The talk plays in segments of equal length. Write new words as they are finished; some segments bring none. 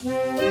Deuces.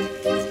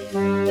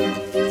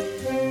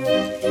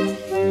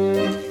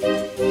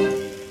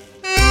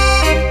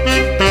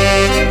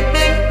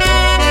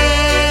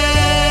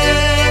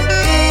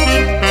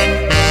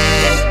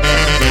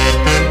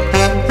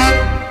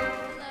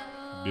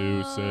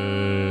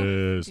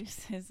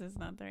 Deuces is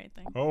not the right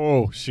thing.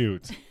 Oh,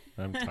 shoot.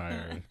 I'm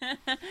tired.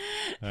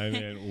 I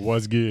mean,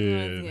 was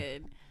good. Was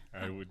good.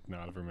 I would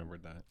not have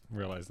remembered that.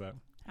 Realize that.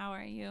 How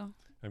are you?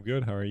 I'm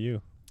good. How are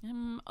you?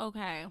 I'm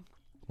okay.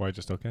 Why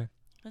just okay?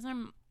 Because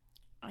I'm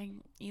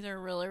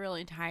either really,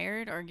 really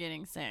tired or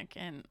getting sick.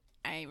 And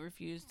I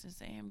refuse to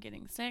say I'm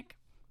getting sick.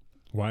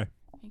 Why?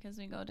 Because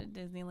we go to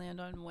Disneyland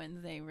on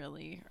Wednesday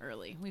really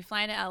early. We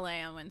fly to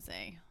LA on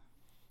Wednesday.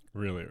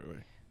 Really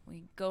early.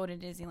 We go to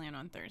Disneyland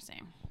on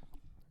Thursday.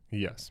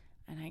 Yes.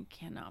 And I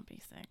cannot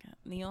be sick.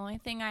 The only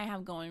thing I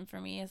have going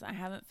for me is I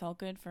haven't felt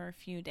good for a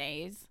few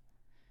days.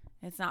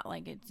 It's not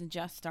like it's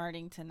just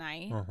starting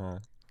tonight. Uh-huh.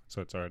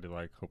 So it's already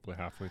like hopefully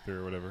halfway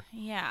through or whatever.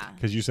 Yeah.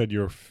 Because you said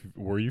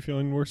were you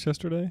feeling worse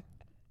yesterday?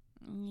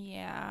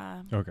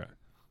 Yeah. Okay.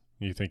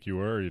 You think you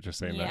were, or you're just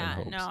saying that in Yeah.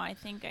 hopes? No, I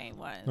think I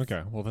was.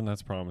 Okay. Well, then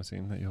that's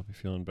promising that you'll be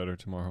feeling better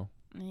tomorrow.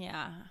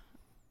 Yeah.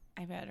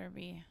 I better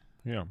be.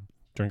 Yeah.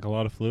 Drink a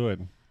lot of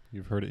fluid.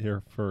 You've heard it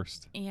here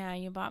first. Yeah,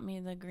 you bought me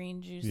the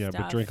green juice Yeah,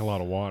 stuff. but drink a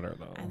lot of water,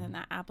 though. And then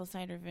that apple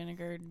cider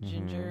vinegar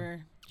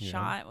ginger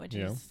shot, which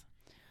is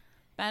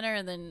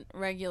better than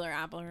regular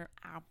apple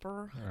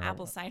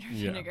cider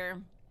vinegar.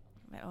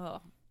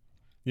 Oh,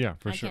 yeah,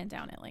 for I sure. can't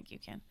down it like you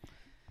can.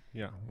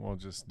 Yeah, well,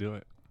 just do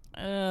it.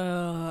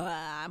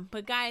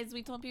 But guys,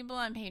 we told people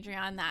on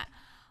Patreon that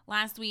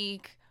last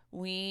week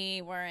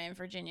we were in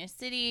Virginia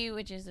City,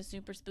 which is a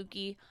super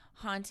spooky,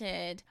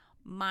 haunted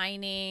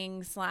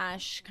mining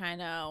 /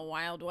 kind of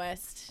Wild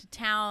West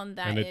town.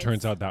 And it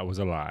turns out that was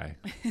a lie.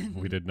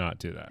 We did not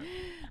do that.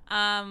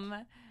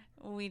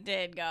 We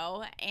did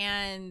go,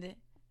 and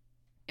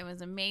it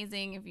was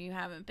amazing. If you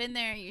haven't been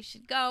there, you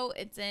should go.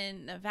 It's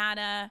in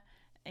Nevada.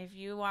 If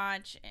you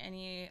watch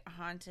any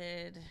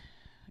haunted,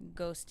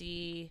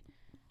 ghosty,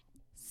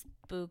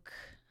 spook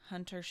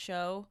hunter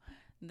show,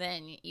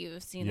 then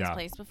you've seen this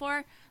place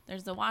before.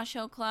 There's the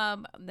Washoe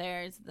Club.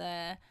 There's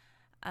the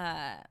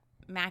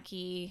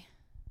Mackey,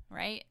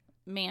 right?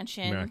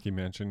 Mansion. Mackey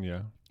Mansion,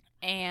 yeah.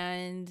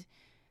 And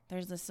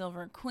there's the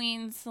Silver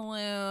Queen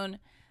Saloon.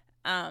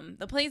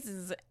 The place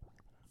is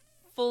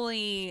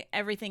fully,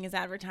 everything is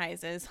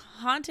advertised as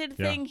haunted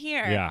thing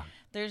here. Yeah.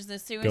 There's the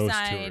Ghost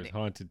suicide. tours,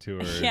 haunted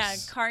tours. Yeah,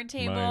 card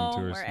table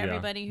tours, where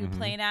everybody who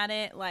played at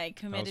it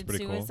committed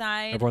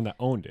suicide. Cool. Everyone that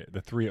owned it, the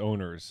 3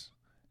 owners.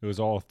 It was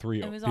all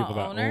 3 it was people all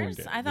that owners? owned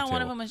it. I thought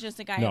one of them was just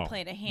a guy who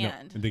played a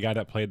hand. No, the guy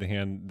that played the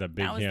hand, the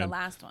big hand. That was the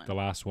last one. The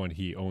last one,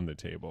 he owned the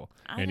table.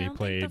 I and don't he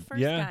played. think the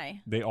first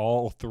guy. They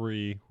all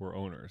 3 were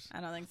owners.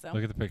 I don't think so.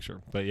 Look at the picture.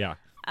 But yeah,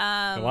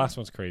 the last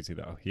one's crazy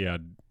though. He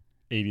had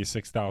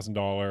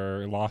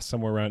 $86,000, lost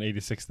somewhere around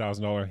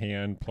 $86,000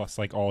 hand plus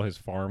like all his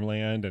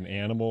farmland and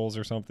animals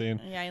or something.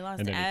 Yeah, he lost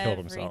and then everything. he killed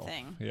himself.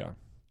 Yeah.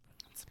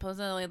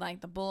 Supposedly,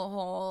 like the bullet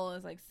hole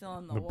is like still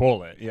in the wall.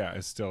 Bullet, yeah,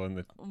 is still in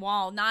the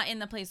wall, not in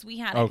the place we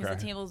had it because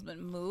the table's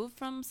been moved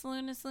from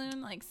saloon to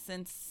saloon, like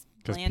since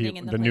landing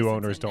in the new place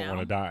owners it's in don't now.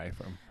 want to die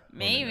from.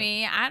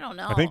 Maybe I don't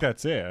know. I think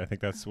that's it. I think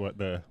that's what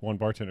the one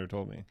bartender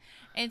told me.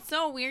 It's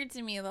so weird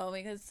to me though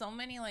because so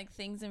many like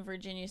things in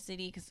Virginia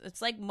City because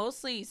it's like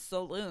mostly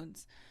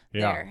saloons.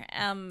 Yeah, there.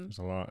 There's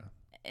a lot.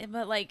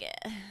 But like,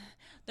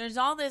 there's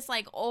all this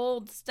like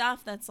old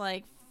stuff that's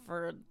like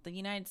for the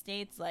United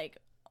States like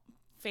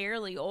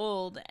fairly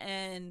old,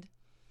 and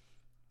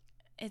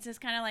it's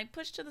just kind of like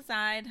pushed to the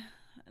side.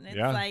 And it's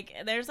like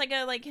there's like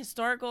a like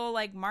historical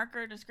like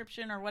marker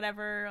description or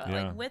whatever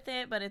like with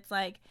it, but it's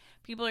like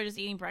people are just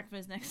eating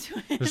breakfast next to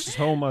it. There's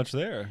so much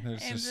there.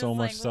 There's just so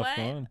much stuff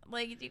going on.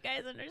 Like, do you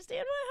guys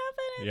understand what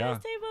happened at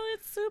this table?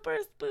 It's super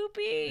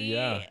spoopy.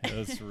 Yeah,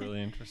 it's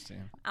really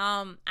interesting.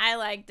 I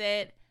liked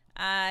it.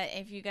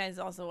 If you guys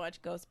also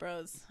watch Ghost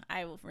Bros,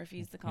 I will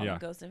refuse to call them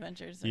Ghost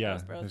Adventures or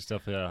Ghost Bros. There's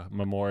definitely a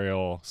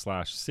memorial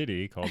 /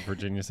 city called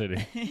Virginia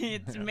City.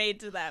 It's made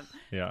to them.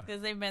 Yeah.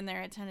 Because they've been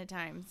there a ton of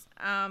times.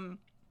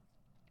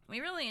 We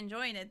really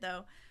enjoyed it,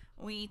 though.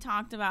 We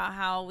talked about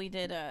how we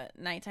did a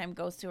nighttime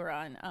ghost tour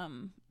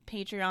on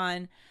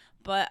Patreon,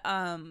 but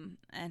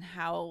and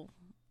how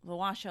the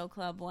Washoe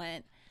Club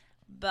went.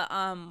 But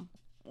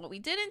what we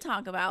didn't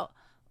talk about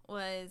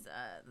was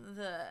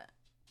the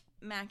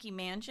Mackey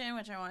Mansion,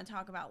 which I want to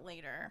talk about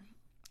later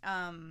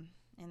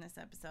in this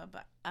episode.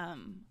 But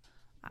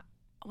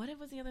what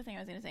was the other thing I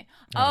was going to say?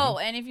 Oh,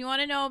 and if you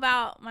want to know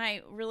about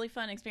my really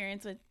fun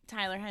experience with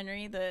Tyler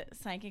Henry, the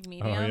psychic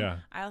medium,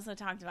 I also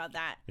talked about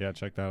that. Yeah,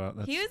 check that out.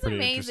 That's he was pretty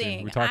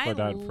amazing. We talked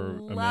about that for a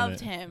minute. I loved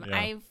him. Yeah.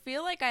 I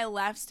feel like I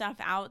left stuff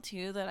out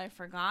too that I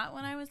forgot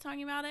when I was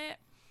talking about it.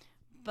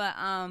 But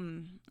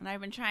and I've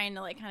been trying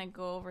to like kind of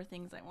go over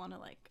things I want to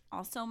like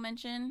also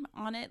mention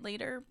on it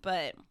later,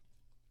 but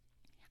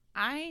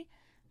I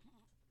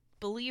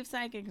believe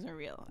psychics are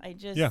real. I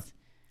just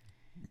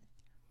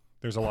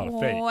there's a lot of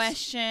fakes.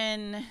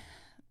 Question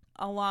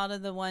a lot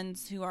of the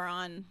ones who are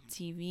on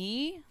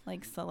TV,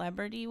 like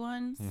celebrity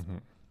ones. Mm-hmm.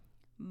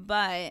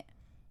 but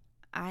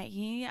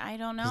I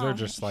don't know. Because they're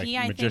just like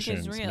I think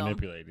magicians is real.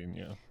 manipulating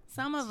you.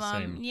 Some of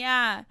them, Same.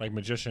 yeah. Like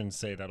magicians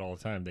say that all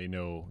the time. They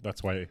know,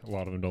 that's why a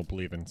lot of them don't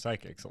believe in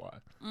psychics a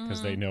lot,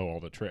 because they know all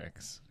the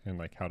tricks and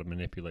like how to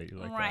manipulate you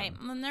like right.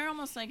 that. And they're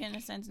almost like in a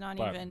sense not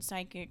But- even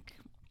psychic.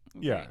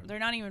 Yeah. They're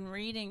not even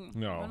reading.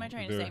 No, What am I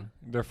trying to say?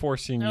 they're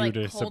forcing They're you like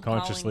to cold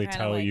subconsciously calling, kinda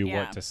tell like, you yeah.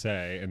 what to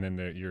say, and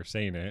then you're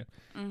saying it,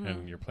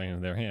 and you're playing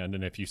in their hand.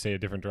 And if you say a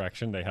different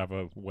direction, they have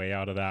a way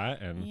out of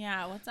that. And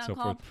Yeah, what's that so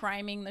called? forth.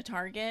 Priming the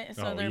target.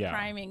 So Oh, they're yeah.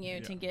 priming you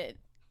to Yeah. get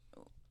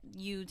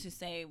you to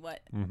say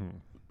what Mhm.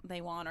 they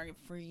want or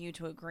for you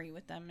to agree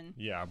with them. And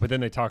Yeah, but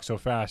then they talk so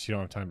fast you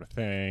don't have time to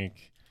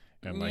think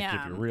and like Yeah.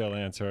 give your real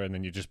answer, and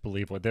then you just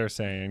believe what they're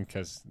saying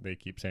because they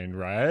keep saying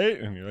right,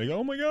 and you're like,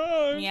 oh my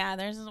god. yeah,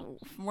 there's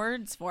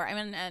words for it.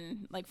 I mean,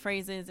 and like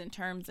phrases and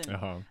terms. And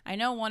Uh-huh. I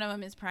know one of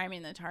them is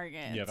priming the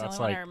target. Yeah, It's the that's only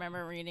one like- I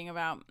remember reading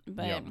about.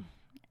 But Yeah.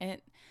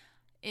 it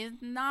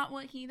is not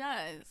what he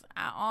does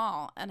at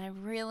all. And I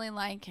really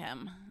like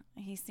him.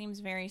 He seems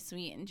very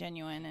sweet and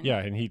genuine. And Yeah,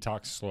 and he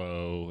talks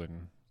slow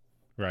and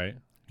right.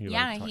 He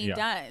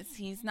does.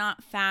 He's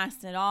not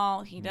fast at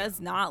all. He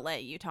does not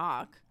let you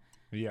talk.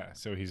 Yeah,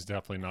 so he's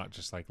definitely not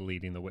just like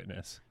leading the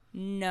witness.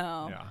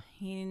 No, Yeah.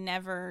 he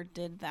never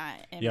did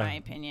that, in Yeah. my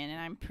opinion.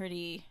 And I'm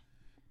pretty.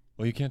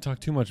 Well, you can't talk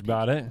too much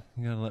about it.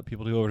 You gotta let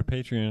people go over to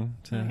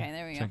Patreon to Okay,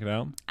 there we check go.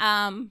 it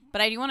out. But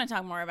I do want to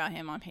talk more about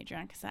him on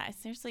Patreon because I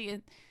seriously,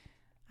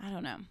 I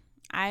don't know.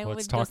 I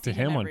Let's would talk go to see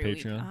him on every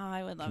week. Patreon. Oh,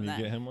 I would love Can you that.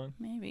 get him on?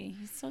 Maybe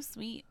he's so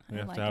sweet. We I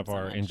have like to have him so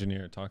our much.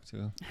 engineer talk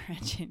to. Our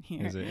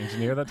engineer. Is it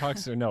engineer that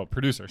talks to? No,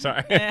 producer.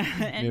 Sorry.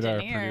 Need our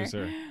Engineer.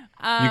 producer.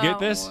 You get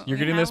this? You're We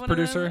getting have this, one of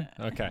those? producer?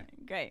 Okay.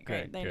 Great.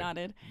 Great, They good.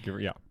 nodded.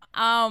 Yeah.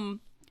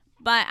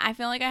 But I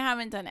feel like I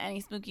haven't done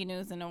any spooky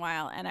news in a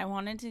while, and I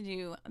wanted to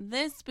do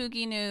this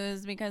spooky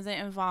news because it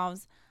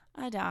involves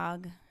a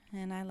dog,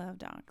 and I love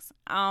dogs.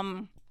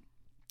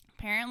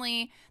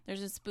 Apparently,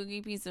 there's a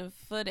spooky piece of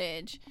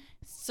footage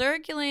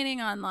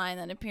circulating online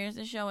that appears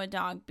to show a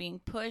dog being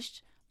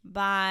pushed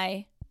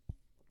by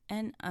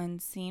an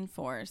unseen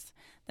force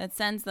that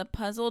sends the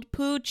puzzled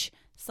pooch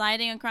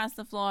sliding across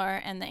the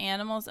floor, and the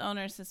animal's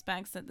owner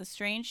suspects that the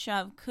strange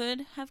shove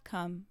could have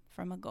come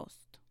from a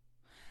ghost.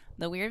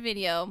 The weird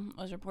video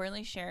was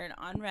reportedly shared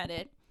on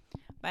Reddit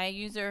by a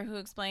user who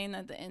explained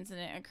that the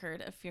incident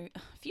occurred a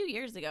few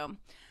years ago.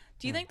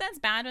 Do you think that's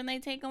bad when they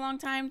take a long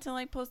time to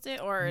like post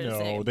it, or is No,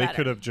 it they better?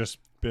 could have just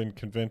been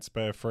convinced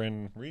by a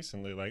friend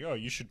recently, like, oh,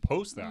 you should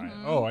post that.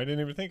 Oh, I didn't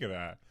even think of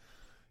that.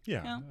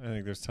 Yeah, I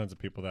think there's tons of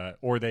people that,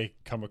 or they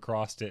come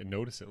across it and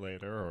notice it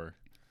later, or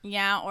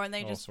Yeah, or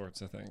they all just,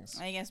 sorts of things.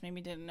 I guess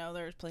maybe didn't know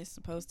there was a place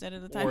to post it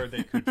at the time. Or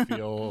they could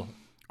feel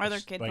or their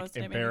kid like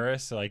posted it. Maybe.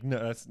 embarrassed, like, no,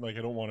 that's like,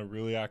 I don't want to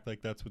really act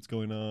like that's what's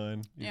going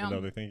on, even Yeah.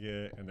 though they think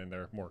it, and then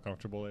they're more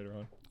comfortable later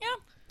on.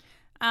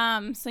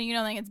 So you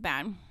don't think it's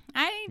bad?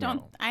 I don't.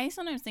 No. I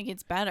sometimes think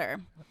it's better.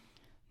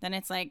 Then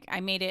it's like I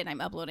made it and I'm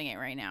uploading it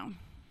right now.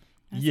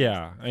 That's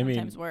Yeah, I mean,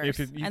 sometimes worse. if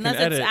it, you Unless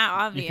can it's edit,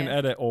 obvious. you can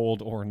edit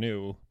old or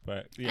new,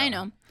 but yeah. I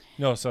know.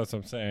 No, so that's what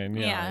I'm saying.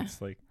 Yeah, Yeah.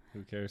 it's like,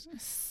 who cares?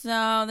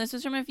 So this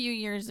was from a few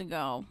years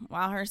ago.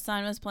 While her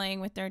son was playing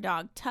with their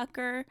dog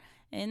Tucker,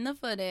 in the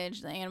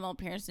footage, the animal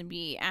appears to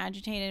be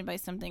agitated by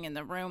something in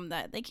the room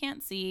that they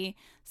can't see.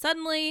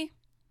 Suddenly,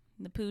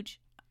 the pooch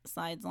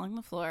slides along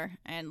the floor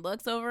and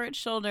looks over its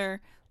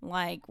shoulder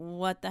like,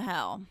 what the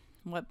hell?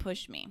 What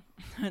pushed me?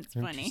 That's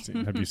funny.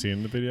 Interesting. Have you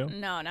seen the video?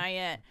 No, not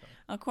yet.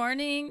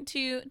 According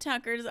to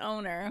Tucker's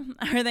owner,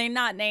 are they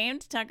not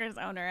named Tucker's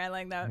owner? I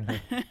like that.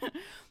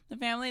 The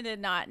family did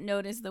not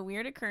notice the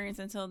weird occurrence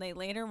until they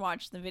later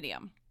watched the video.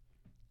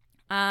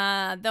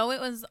 Though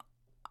it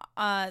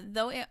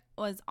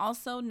was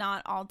also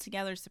not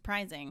altogether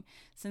surprising,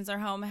 since their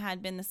home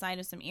had been the site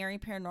of some eerie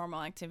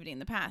paranormal activity in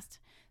the past.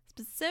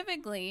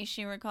 Specifically,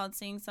 she recalled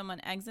seeing someone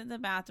exit the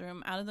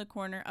bathroom out of the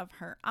corner of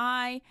her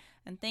eye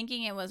and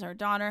thinking it was her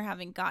daughter,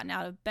 having gotten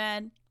out of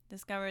bed,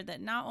 discovered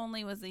that not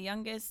only was the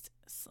youngster,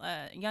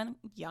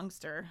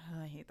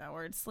 I hate that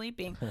word,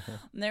 sleeping,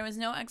 there was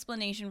no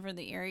explanation for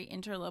the eerie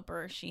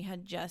interloper she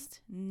had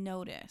just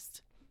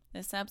noticed.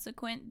 The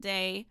subsequent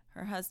day,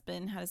 her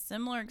husband had a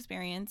similar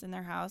experience in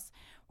their house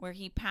where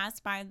he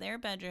passed by their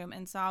bedroom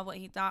and saw what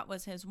he thought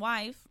was his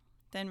wife,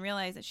 then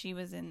realized that she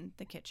was in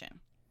the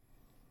kitchen.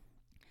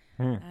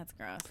 That's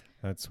gross.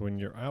 That's when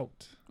you're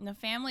out. The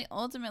family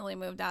ultimately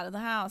moved out of the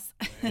house.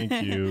 Thank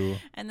you.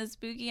 And the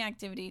spooky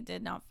activity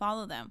did not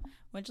follow them,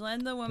 which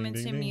led the woman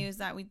Ding, to ding, ding. muse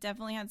that we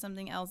definitely had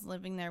something else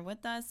living there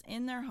with us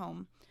in their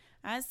home.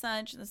 As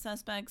such,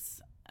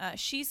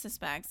 she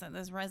suspects that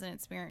this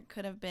resident spirit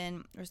could have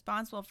been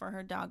responsible for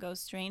her doggo's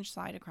strange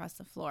slide across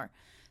the floor.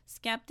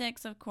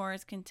 Skeptics, of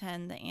course,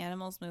 contend the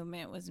animal's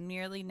movement was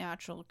merely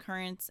natural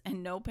occurrence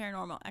and no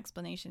paranormal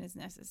explanation is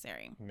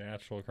necessary.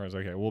 Natural occurrence.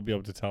 Okay, we'll be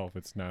able to tell if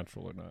it's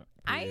natural or not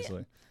pretty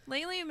easily.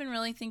 Lately, I've been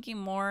really thinking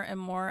more and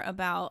more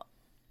about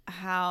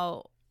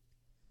how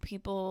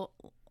people,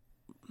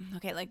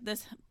 okay, like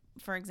this,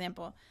 for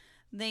example,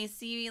 they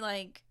see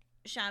like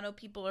shadow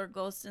people or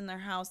ghosts in their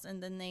house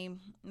and then they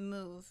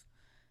move.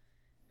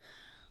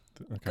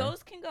 Okay.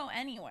 Ghosts can go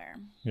anywhere.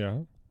 Yeah.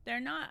 They're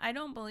not. I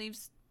don't believe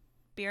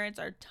spirits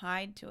are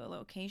tied to a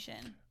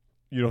location.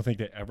 You don't think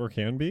they ever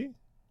can be?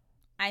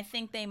 I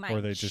think they might.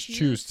 Or they just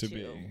choose to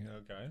be.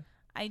 Okay.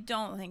 I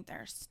don't think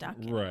they're stuck.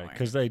 Right,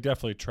 because they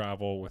definitely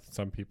travel with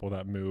some people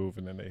that move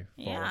and then they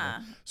follow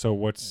them. So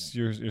what's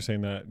you're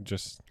saying that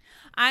just?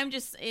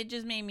 It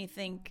just made me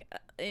think.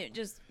 It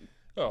just.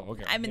 Oh,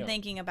 okay. I've been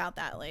thinking about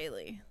that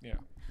lately. Yeah.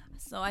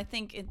 So I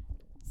think it's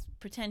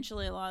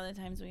potentially a lot of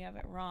the times we have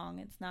it wrong.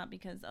 It's not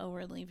because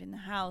we're leaving the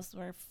house,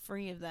 we're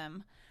free of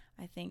them.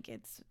 I think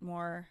it's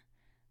more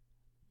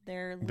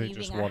they're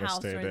leaving a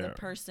house where the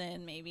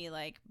person maybe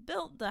like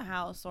built the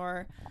house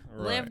or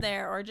lived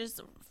there or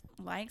just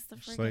likes the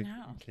freaking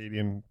house. Katie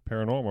in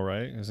Paranormal,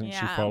 right? Isn't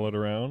she followed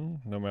around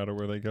no matter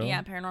where they go?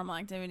 Yeah, Paranormal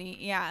Activity.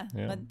 Yeah.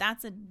 But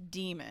that's a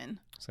demon.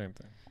 Same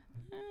thing.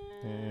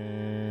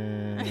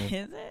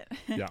 Is it?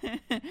 Yeah.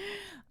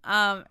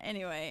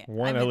 Anyway.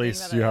 One, at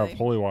least you have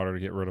holy water to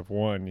get rid of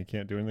one. You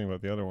can't do anything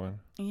about the other one.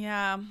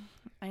 Yeah.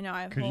 I know.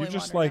 I have Could holy you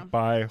just water now.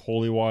 buy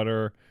holy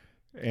water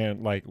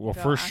and Go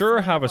for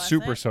sure have a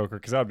super soaker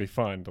because that would be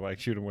fun to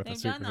shoot them with a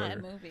super soaker. They've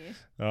done that in movies.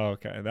 Oh,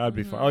 okay. That would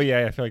be fun. Oh,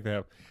 yeah. I feel like they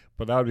have.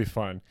 But that would be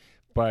fun.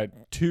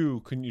 But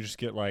two, couldn't you just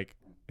get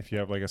if you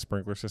have a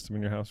sprinkler system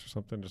in your house or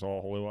something, just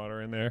all holy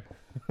water in there?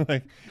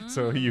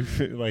 So you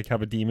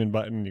have a demon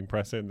button and you can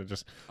press it and it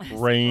just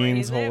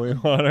rains holy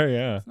water.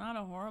 Yeah. It's not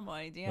a horrible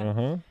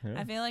idea. Yeah.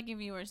 I feel like if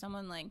you were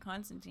someone like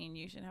Constantine,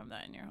 you should have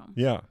that in your home.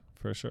 Yeah,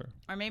 for sure.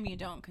 Or maybe you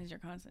don't because you're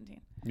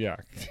Constantine. Yeah.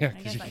 I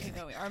guess that could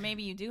go. Or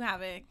maybe you do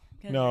have it.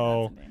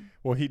 No.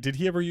 Well, did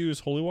he ever use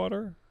holy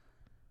water?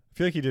 I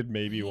feel like he did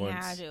maybe once. He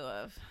had to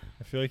have.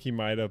 I feel like he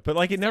might have, but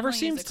it never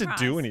seems to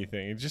do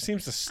anything. It just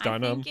seems to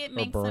stun him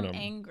or burn him.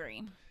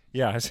 Angry.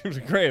 Yeah, it seems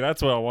great.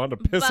 That's what I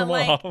wanted to piss him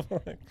off.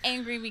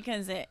 Angry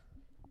because it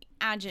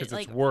agitates.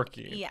 Because it's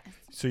working. Yes.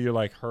 So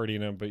you're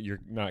hurting him, but you're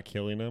not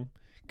killing him.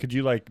 Could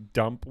you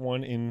dump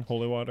one in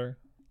holy water?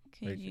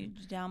 Could you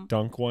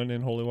dunk one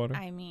in holy water?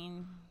 I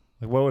mean,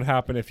 what would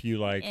happen if you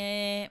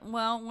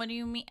well, what do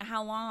you mean?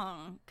 How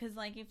long? Because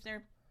if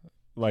they're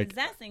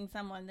possessing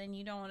someone, then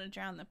you don't want to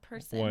drown the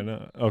person. Why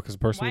not? Oh, because the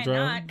person will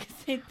drown? Why not? Because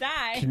they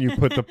die. Can you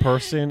put the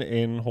person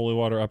in holy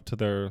water up to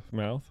their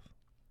mouth?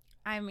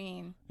 I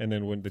mean, and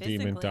then wouldn't the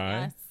demon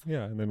die? Yes.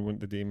 Yeah, and then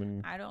wouldn't the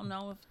demon? I don't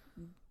know if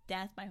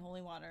death by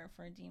holy water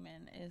for a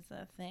demon is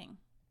a thing.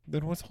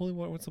 Then what's holy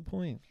water? What's the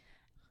point?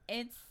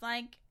 It's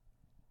I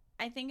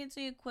think it's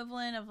the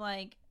equivalent of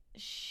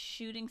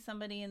shooting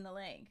somebody in the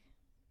leg.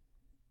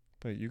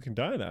 But you can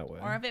die that way.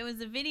 Or if it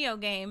was a video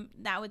game,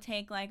 that would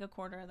take a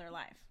quarter of their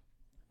life.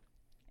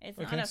 It's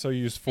not a so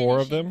you use 4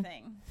 of them?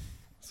 Thing.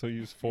 So you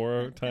use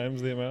 4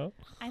 times the amount?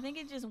 I think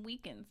it just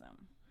weakens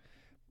them.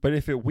 But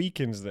if it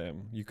weakens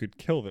them, you could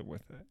kill them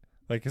with it.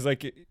 Because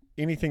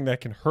anything that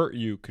can hurt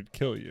you could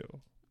kill you.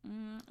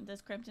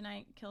 Does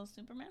kryptonite kill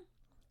Superman?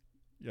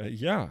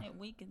 Yeah. It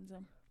weakens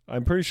him.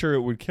 I'm pretty sure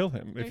it would kill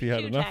him if he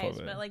had enough types,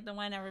 of it. But the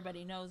one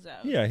everybody knows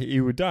of. Yeah,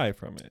 he would die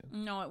from it.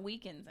 No, it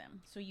weakens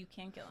him, so you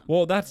can't kill him.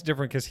 Well, that's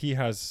different because he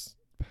has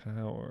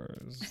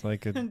powers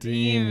like a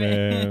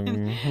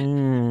demon.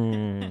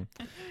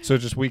 So it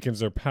just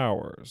weakens their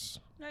powers.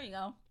 There you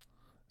go.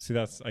 See,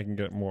 I can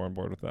get more on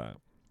board with that.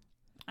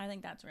 I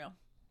think that's real.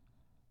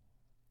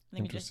 I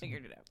think you just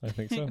figured it out. I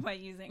think so. By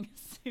using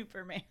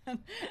Superman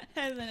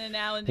as an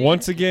analogy.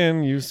 Once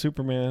again, use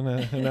Superman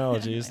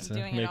analogies to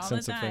make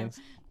sense of things.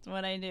 That's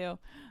what I do.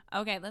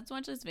 Okay, let's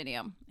watch this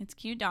video. It's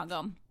cute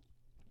doggo.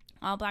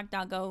 All black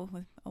doggo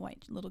with a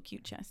white little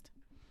cute chest.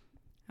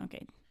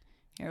 Okay,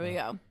 here we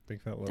go.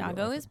 Big fat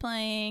doggo is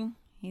playing.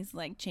 He's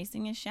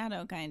chasing his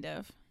shadow, kind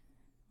of.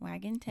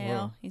 Wagging tail.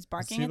 Whoa. He's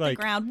barking at the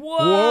ground. Whoa!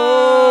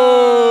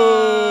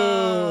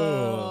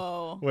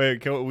 Whoa!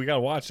 Wait, we gotta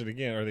watch it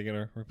again. Are they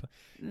gonna replay?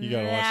 You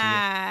gotta watch it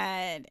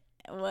again.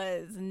 That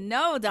was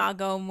no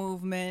doggo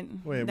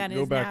movement. Wait, that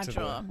go is back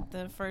natural. To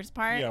the first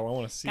part. Yeah, well, I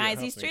want to see. Guys,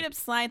 he straight up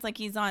slides like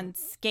he's on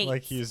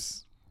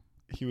skates.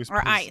 He was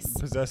ice.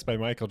 Possessed by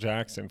Michael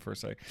Jackson for a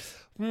second.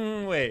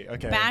 Wait,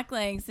 okay. Back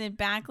legs.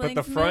 But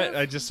the front,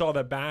 I just saw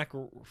the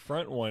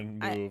front one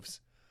moves.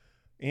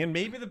 And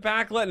maybe the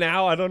back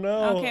now. I don't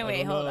know. Okay,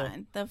 wait, hold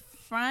on. The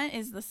front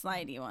is the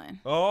slidey one.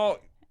 Oh.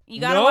 You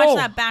got to watch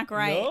that back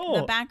right. No.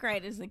 The back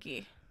right is the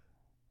key.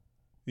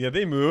 Yeah,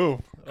 they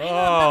move. Do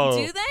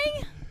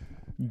they?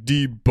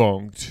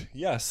 Debunked.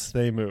 Yes,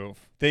 they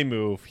move.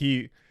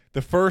 The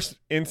first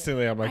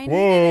instantly I'm like,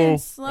 whoa,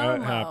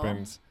 that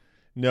happens.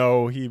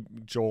 No, he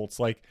jolts.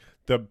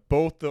 The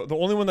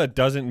only one that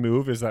doesn't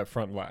move is that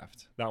front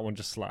left. That one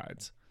just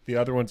slides. The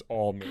other ones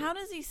all move. How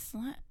does he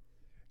slide?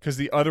 Because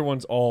the other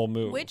ones all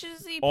move. Which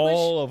is he push?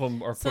 All of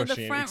them are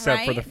pushing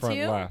except for the front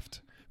too?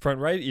 left. Front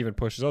right even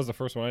pushes. That was the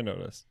first one I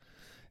noticed.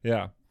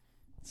 Yeah.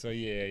 So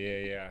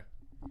yeah.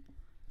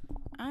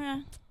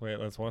 Wait,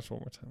 let's watch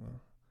one more time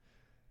though.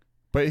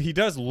 But he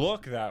does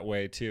look that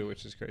way too,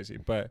 which is crazy.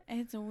 But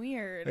it's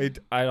weird.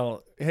 I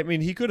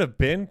mean, he could have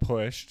been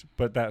pushed,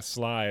 but that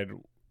slide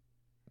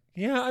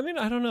Yeah, I mean,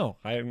 I don't know.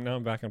 Now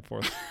I'm back and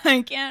forth.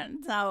 I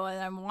can't tell what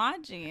I'm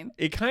watching.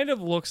 It kind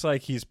of looks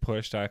like he's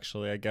pushed,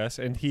 actually, I guess.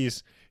 And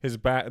his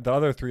back, the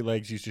other 3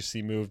 legs you just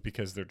see move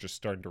because they're just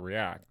starting to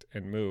react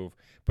and move.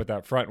 But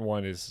that front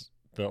one is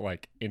the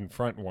like in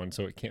front one,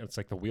 so it can't. It's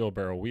like the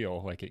wheelbarrow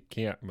wheel, like it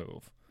can't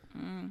move.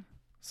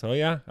 So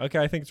yeah, okay,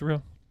 I think it's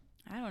real.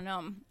 I don't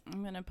know.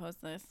 I'm gonna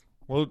post this.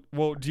 Well,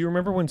 do you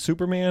remember when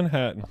Superman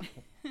had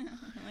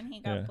when he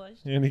got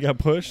pushed? And he got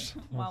pushed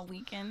while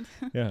weekend.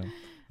 Yeah.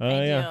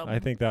 Yeah, I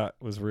think that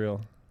was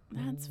real.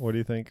 What do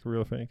you think?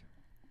 Real or fake?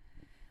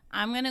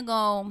 I'm gonna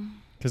go.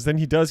 Because then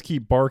he does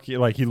keep barking,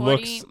 like he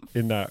looks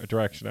in that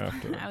direction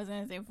after. I was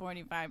gonna say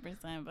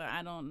 45%, but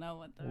I don't know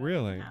what the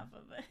really half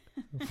of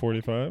it.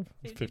 45?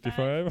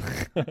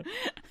 55?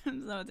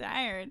 I'm so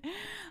tired.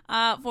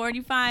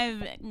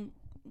 45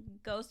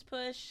 ghost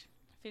push.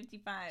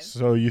 55.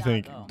 So you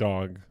think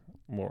dog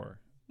more?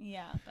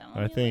 Yeah, but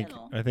I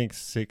think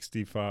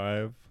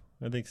 65.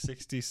 I think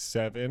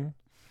 67.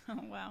 Oh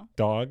wow.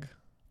 Dog.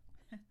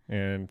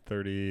 And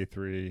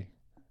 33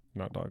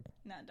 not dog.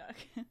 Not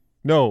dog.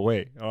 No,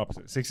 wait,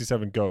 opposite.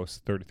 67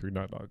 ghost, 33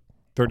 not dog.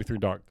 33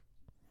 dog.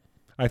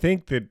 I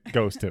think the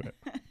ghost did it.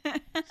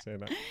 Say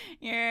that.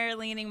 You're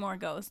leaning more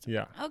ghost.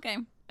 Yeah. Okay,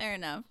 fair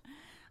enough.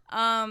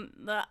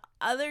 The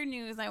other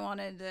news I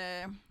wanted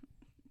to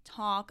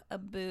talk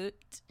about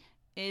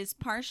is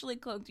partially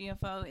cloaked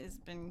UFO has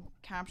been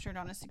captured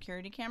on a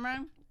security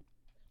camera.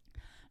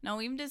 Now,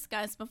 we've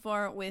discussed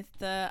before with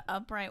the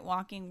upright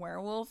walking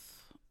werewolf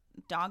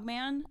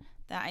dogman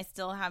that I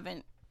still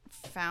haven't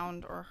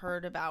found or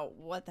heard about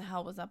what the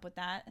hell was up with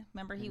that.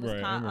 Remember he was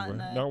caught on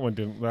the that one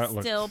didn't that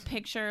still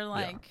picture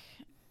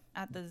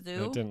at the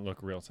zoo. It didn't look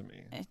real to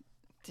me. It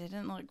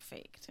didn't look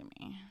fake to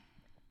me.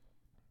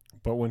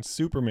 But when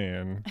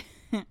Superman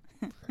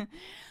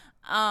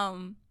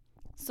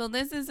so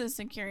this is a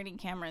security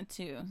camera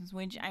too,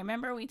 which I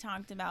remember we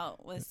talked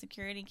about with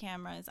security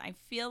cameras. I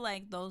feel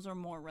like those are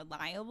more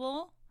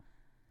reliable.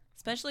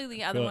 Especially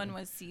the other one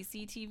was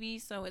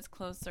CCTV, so it's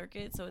closed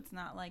circuit, so it's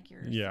not like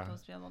you're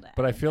supposed to be able to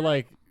But I feel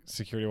like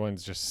security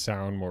ones just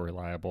sound more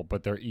reliable,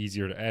 but they're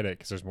easier to edit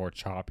because there's more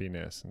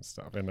choppiness and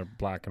stuff, and they're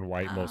black and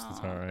white most of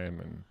the time.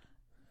 And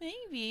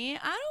maybe.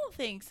 I don't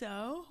think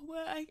so.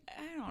 Well, I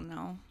don't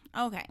know.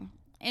 Okay.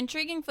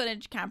 Intriguing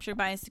footage captured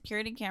by a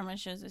security camera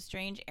shows a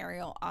strange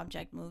aerial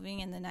object moving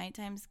in the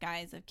nighttime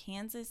skies of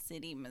Kansas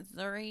City,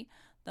 Missouri.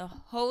 The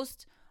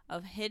host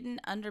of Hidden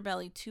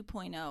Underbelly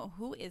 2.0,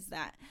 who is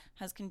that,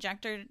 has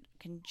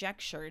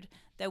conjectured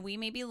that we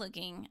may be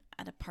looking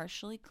at a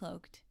partially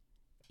cloaked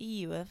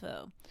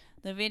UFO.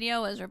 The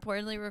video was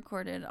reportedly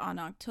recorded on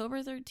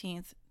October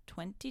 13th,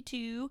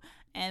 2022,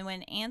 and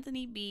when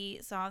Anthony B.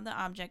 saw the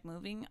object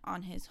moving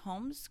on his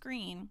home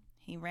screen,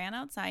 he ran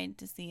outside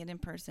to see it in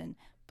person,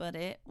 but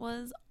it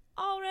was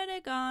already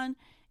gone.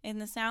 In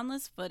the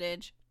soundless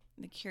footage,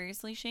 the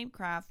curiously shaped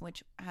craft,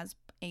 which has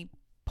a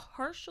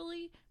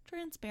partially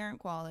transparent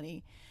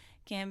quality,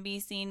 can be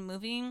seen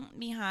moving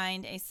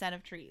behind a set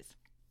of trees,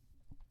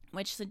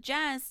 which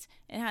suggests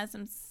it has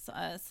some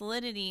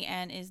solidity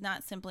and is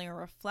not simply a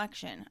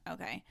reflection.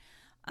 Okay,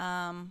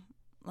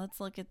 let's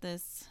look at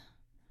this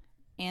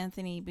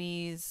Anthony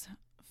B's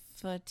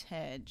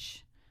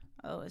footage.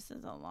 Oh, this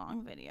is a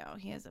long video.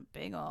 He has a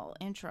big old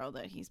intro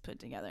that he's put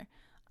together.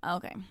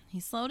 Okay, he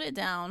slowed it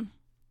down.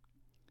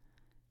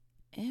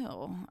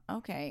 Ew.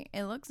 Okay,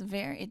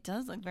 it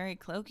does look very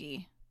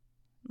cloaky.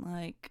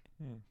 Like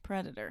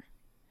Predator.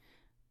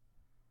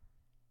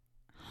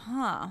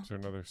 Huh.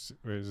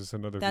 Is this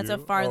another That's view? a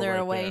farther right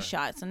away there.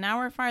 shot. So now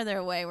we're farther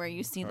away where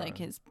you see like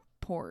his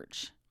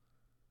porch.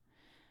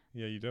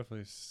 Yeah, you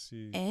definitely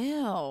see.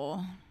 Ew.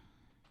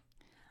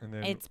 And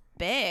then it's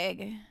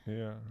big.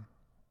 Yeah.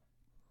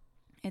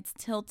 It's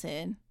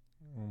tilted.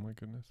 Oh my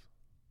goodness.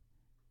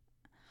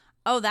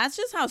 Oh, that's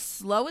just how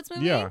slow it's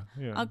moving? Yeah.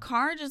 A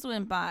car just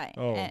went by.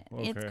 Oh, okay.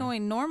 It's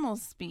going normal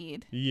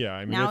speed. Yeah,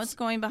 I mean now it's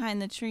going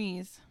behind the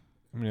trees.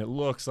 I mean, it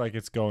looks like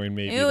it's going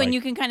maybe. Ew, like and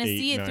you can kind of 8,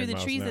 see it through the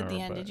 9 trees miles at an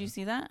the hour, end. Did you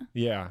see that?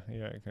 Yeah,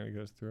 it kind of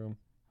goes through them.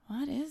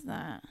 What is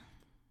that?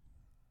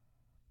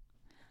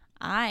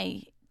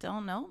 I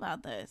don't know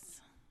about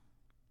this.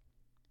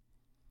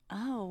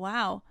 Oh,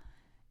 wow.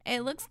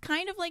 It looks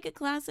kind of like a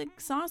classic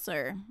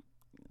saucer,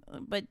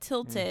 but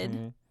tilted.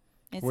 Mm-hmm.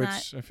 It's Which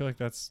not, I feel like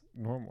that's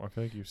normal. I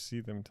feel like you see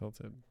them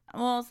tilted.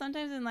 Well,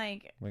 sometimes in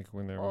like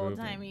when they're old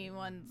timey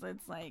ones,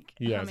 it's like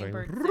it's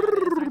hummingbird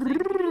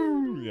like,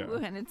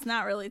 sound, and it's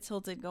not really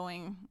tilted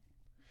going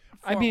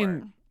forward. I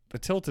mean, the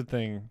tilted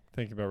thing,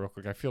 thinking about it real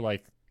quick, I feel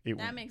like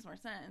that makes more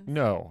sense.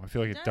 No, I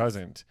feel like it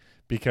doesn't,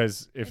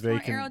 because if it's they more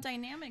can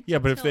aerodynamic. Yeah,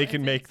 but if they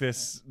can make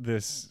this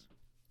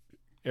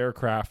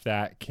aircraft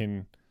that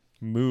can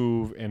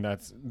move, and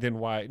then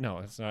why? No,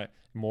 it's not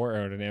more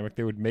aerodynamic.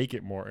 They would make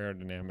it more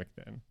aerodynamic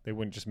then. They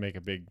wouldn't just make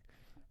a big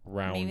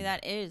round. Maybe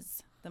that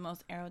is the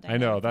most aerodynamic. I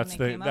know that's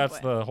that's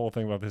the whole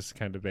thing about this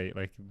kind of debate.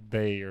 Like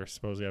they are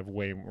supposedly have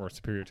way more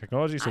superior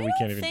technology, so we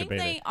can't even debate it. I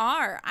think they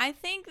are. I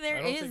think there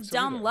is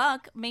dumb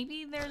luck.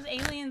 Maybe there's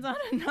aliens on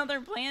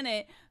another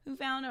planet who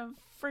found a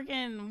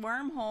freaking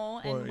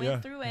wormhole and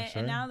went through it,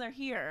 and now they're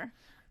here.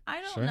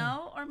 I don't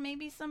know. Or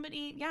maybe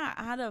somebody,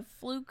 had a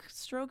fluke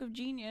stroke of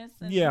genius.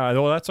 And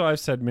well, that's what I've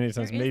said many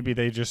times. Maybe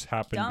they just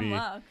happen to be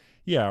luck.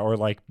 or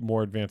like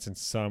more advanced in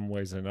some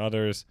ways than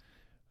others.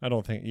 I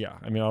don't think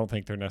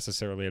they're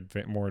necessarily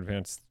more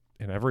advanced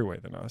in every way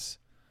than us.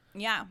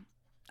 Yeah,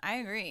 I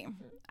agree.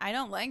 I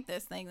don't like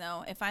this thing,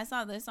 though. If I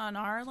saw this on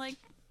our,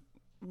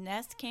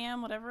 Nest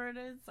Cam, whatever it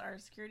is, our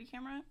security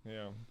camera.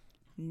 Yeah.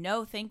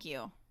 No, thank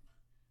you.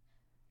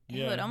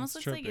 Yeah, it almost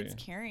looks trippy. like it's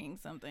carrying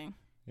something.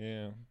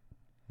 Yeah.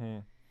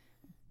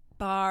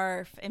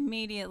 Barf.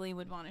 Immediately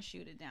would want to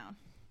shoot it down.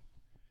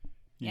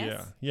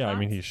 Yes? Yeah. I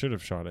mean, he should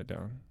have shot it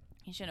down.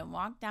 He should have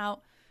walked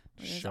out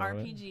with his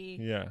RPG.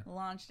 Yeah.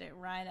 Launched it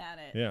right at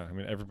it. Yeah. I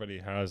mean, everybody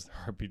has the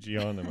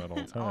RPG on them at all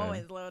times.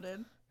 Always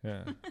loaded.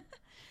 Yeah.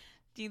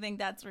 Do you think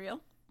that's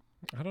real?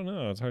 I don't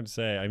know. It's hard to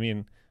say. I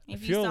mean,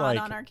 if I feel you saw like,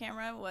 it on our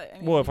camera, what? I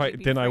mean, well,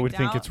 then I would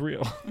think out? it's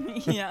real.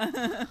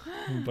 Yeah.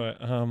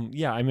 But I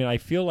mean, I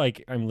feel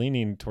like I'm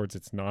leaning towards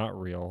it's not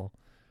real,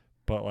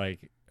 but I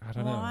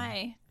don't know.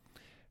 Why?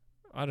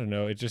 I don't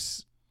know. It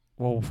just,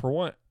 well, for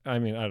one, I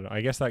mean, I don't know.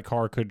 I guess that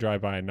car could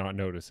drive by and not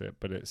notice it,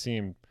 but it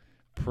seemed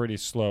pretty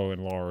slow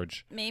and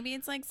large. Maybe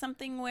it's like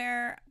something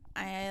where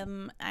I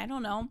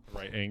don't know.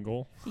 Right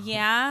angle.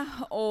 Yeah,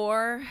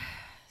 or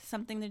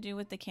something to do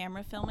with the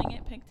camera filming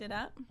it picked it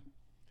up.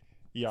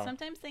 Yeah.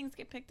 Sometimes things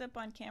get picked up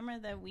on camera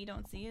that we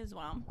don't see as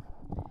well.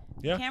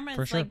 Yeah, cameras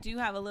for sure. do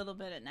have a little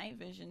bit of night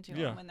vision to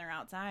them when they're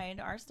outside.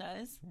 Ours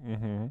does.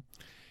 Mm-hmm.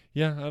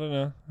 Yeah, I don't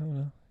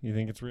know. You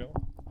think it's real?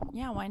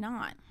 Yeah, why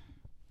not?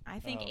 I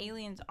think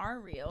aliens are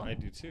real. I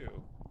do too,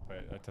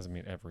 but that doesn't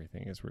mean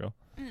everything is real.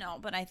 No,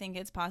 but I think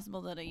it's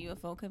possible that a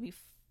UFO could be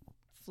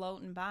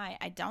floating by.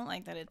 I don't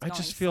like that it's I going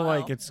just feel slow.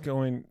 like it's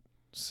going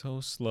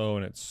so slow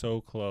and it's so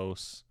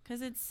close.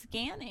 Because it's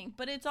scanning,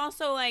 but it's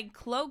also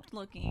cloaked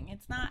looking.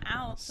 It's not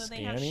out, so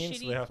they have shitty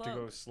so they have cloaks. to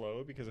go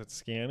slow because it's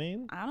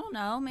scanning? I don't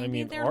know. Maybe I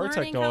mean, they're our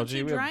learning technology, how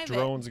to we drive have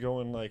drones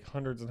going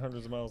hundreds and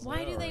hundreds of miles an hour.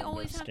 Why do they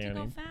always have to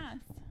go fast?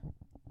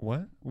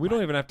 What? We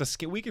don't even have to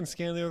scan. We can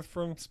scan the Earth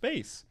from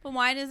space. But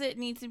why does it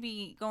need to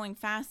be going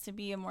fast to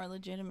be a more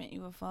legitimate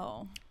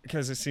UFO?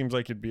 Because it seems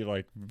like it'd be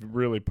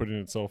really putting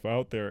itself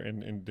out there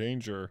and in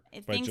danger.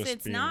 It thinks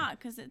it's not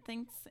because it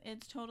thinks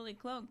it's totally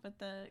cloaked, but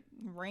the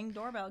Ring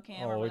doorbell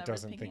cam or whatever it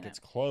doesn't think it's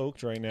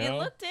cloaked right now. It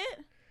looked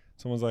it.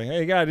 Someone's like,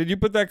 "Hey, guy, did you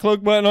put that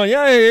cloak button on?"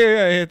 Yeah, I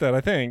hit that, I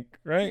think.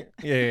 Right?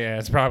 Yeah,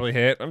 it's probably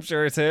hit. I'm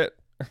sure it's hit.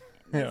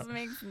 This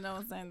makes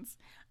no sense.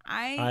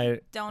 I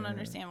don't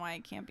understand why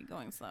it can't be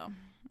going slow.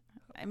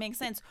 It makes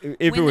sense.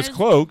 If it was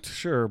cloaked,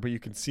 sure, but you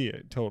can see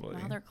it totally.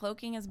 Well, their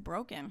cloaking is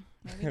broken.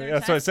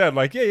 That's what I said.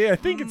 I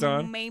think it's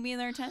on. Maybe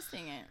they're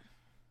testing it.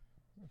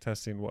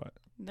 Testing what?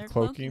 Their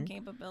cloaking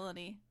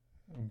capability.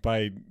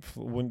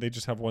 Wouldn't they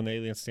just have one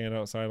alien stand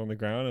outside on the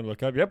ground and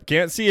look up? Yep,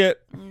 can't see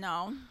it.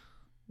 No.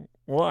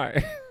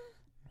 Why?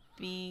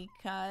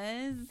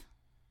 Because.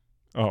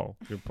 Oh,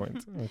 good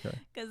point. Okay.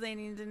 Because they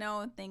need to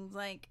know things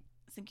like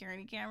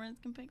security cameras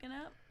can pick it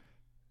up.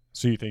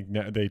 So you think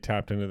they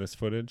tapped into this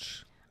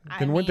footage?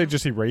 Then wouldn't they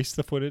just erase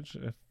the footage?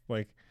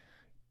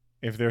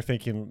 If they're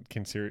thinking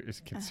can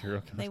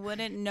serial they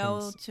wouldn't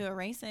know to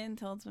erase it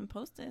until it's been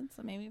posted.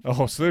 So maybe.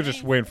 So they're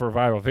just waiting for a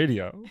viral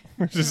video.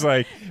 Just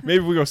maybe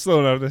if we go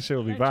slow enough, this shit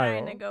will be viral.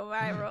 Trying to go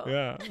viral.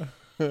 Yeah.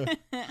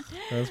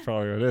 That's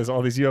probably what it is.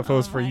 All these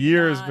UFOs for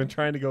years have been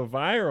trying to go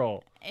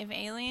viral. If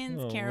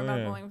aliens care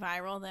about going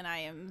viral, then I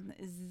am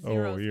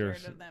zero scared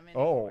of them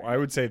anymore. I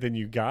would say then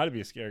you got to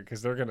be scared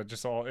because they're going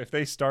to if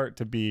they start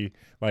to be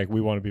we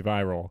want to be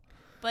viral.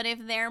 But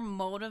if they're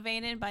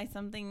motivated by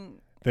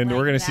something then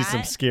we're going to see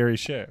some scary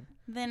shit.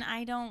 Then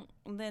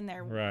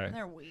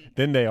they're weak.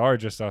 Then they are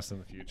just us in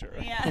the future.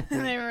 Yeah,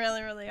 they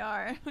really, really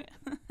are.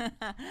 Oh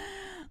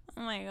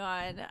my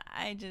God.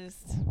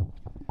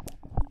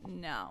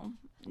 No.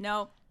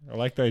 Nope. I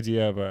like the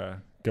idea of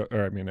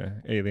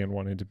an alien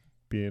wanting to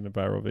be in a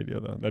viral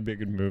video though. That'd be a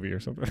good movie or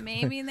something.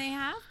 Maybe they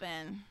have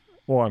been.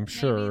 Well, I'm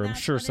sure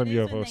some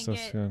UFOs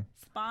get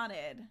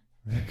spotted.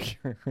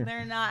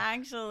 They're not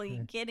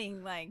actually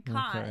getting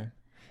caught.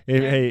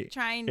 Okay.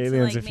 Trying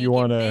aliens, if you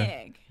want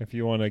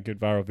a good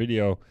viral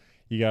video,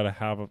 you got to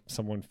have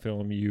someone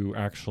film you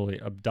actually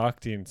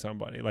abducting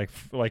somebody,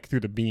 like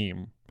through the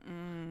beam.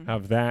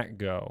 Have that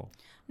go.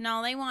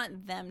 No, they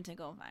want them to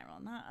go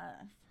viral, not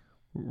us.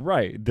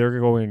 Right, they're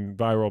going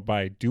viral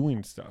by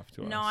doing stuff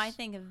to us. No, I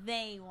think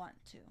they want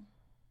to.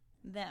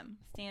 Them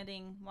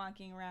standing,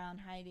 walking around,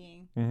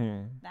 hiding.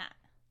 That.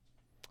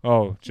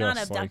 Oh, just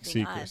not abducting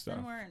secret us, stuff.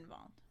 Then we're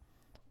involved.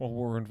 Well,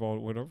 we're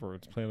involved, whatever.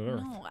 It's planet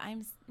Earth. No,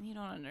 you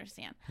don't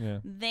understand. Yeah,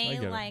 they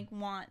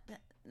want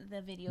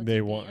the video.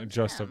 They want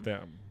just of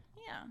them.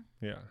 Yeah.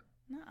 Yeah.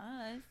 Not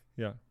us.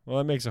 Yeah. Well,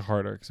 that makes it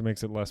harder because it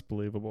makes it less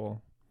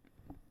believable.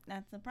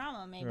 That's the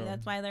problem. Maybe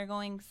that's why they're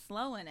going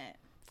slow in it.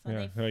 So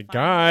yeah, like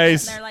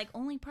guys. They're like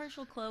only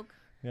partial cloak.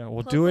 Yeah,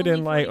 we'll do it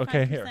in like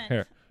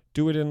here.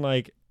 Do it in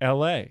like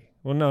L.A.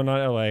 Well, no,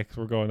 not L.A. because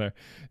we're going there.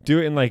 Do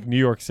it in like New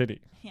York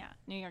City. Yeah,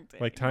 New York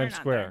City. Like Times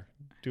Square.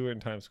 Do it in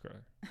Times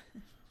Square.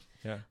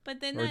 Yeah.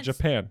 But then or that's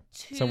Japan.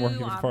 Somewhere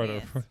even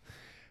obvious.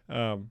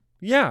 farther.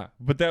 Yeah,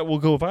 but that will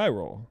go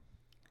viral.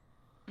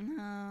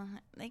 No,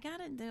 they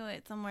gotta do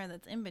it somewhere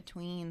that's in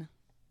between.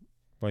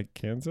 Like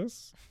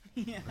Kansas?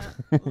 Yeah,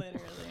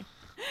 literally.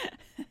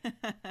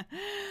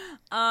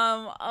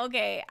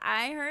 Okay,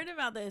 I heard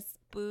about this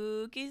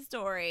spooky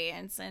story,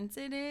 and since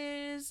it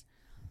is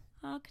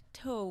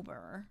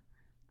October,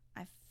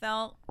 I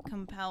felt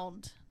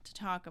compelled to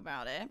talk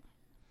about it.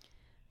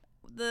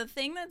 The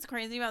thing that's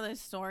crazy about this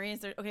story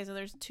is so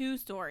there's two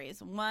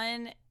stories.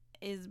 One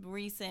is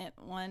recent,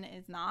 one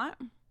is not.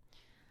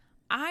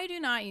 I do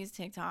not use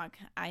TikTok.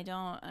 I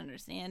don't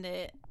understand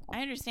it.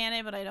 I understand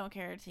it, but I don't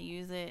care to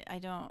use it. I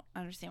don't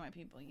understand why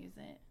people use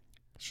it.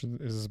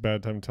 Is this a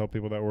bad time to tell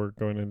people that we're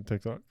going into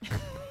TikTok?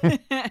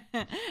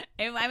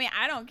 I mean,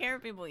 I don't care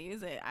if people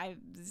use it. I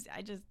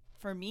just,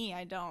 for me,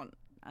 I don't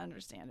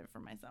understand it for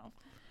myself.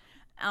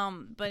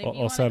 But if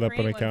I'll set up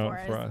an account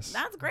for us.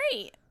 That's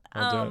great.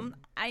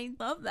 I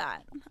love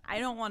that. I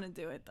don't want to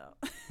do it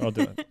though. I'll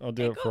do it. I'll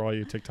do it for all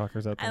you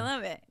TikTokers out there. I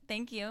love it.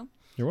 Thank you.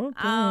 You're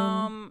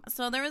welcome.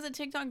 So there was a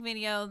TikTok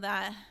video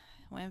that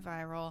went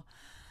viral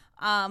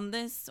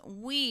this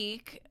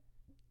week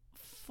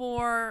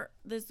from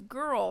this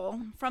girl.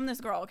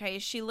 Okay,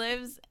 she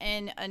lives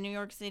in a New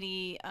York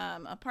City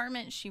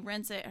apartment. She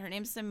rents it. Her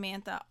name's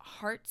Samantha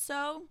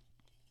Hartso.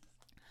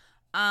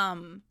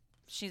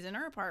 She's in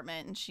her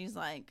apartment and she's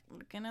like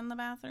looking in the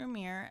bathroom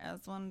mirror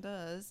as one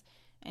does,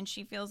 and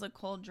she feels a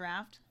cold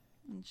draft.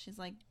 And she's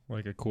like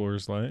a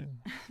Coors Light?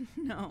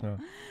 No.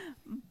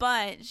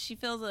 But she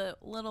feels a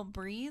little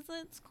breeze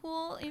that's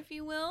cool, if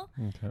you will.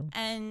 Okay.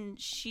 And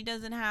she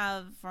doesn't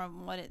have,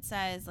 from what it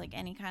says, like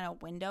any kind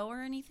of window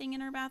or anything in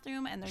her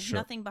bathroom. And there's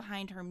nothing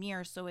behind her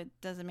mirror, so it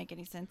doesn't make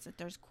any sense that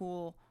there's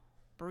cool,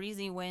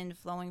 breezy wind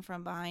flowing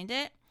from behind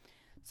it.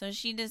 So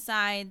she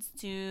decides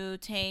to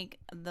take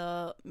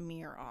the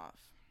mirror off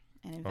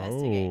and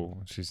investigate. Oh,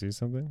 she sees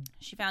something?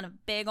 She found a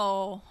big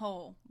old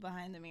hole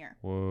behind the mirror.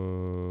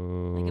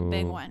 Whoa. Like a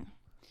big one.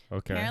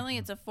 Okay. Apparently,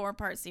 it's a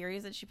 4-part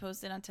series that she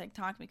posted on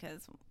TikTok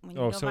because when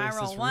you go so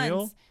viral is this once,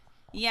 real?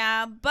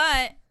 Yeah,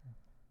 but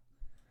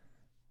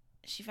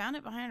she found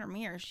it behind her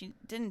mirror. She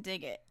didn't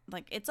dig it.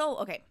 Like it's all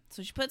okay.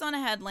 So she puts on a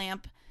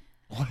headlamp.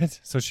 What?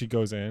 So she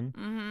goes in?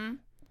 Mm-hmm.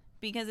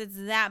 Because it's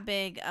that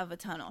big of a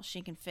tunnel,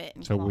 she can fit.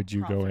 And so would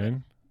you go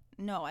in?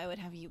 No, I would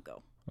have you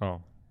go.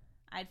 Oh.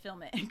 I'd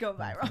film it and go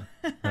viral.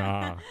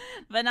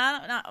 But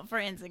not for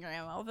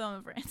Instagram. I'll film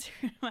it for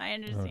Instagram. I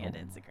understand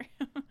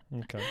Instagram.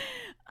 Okay.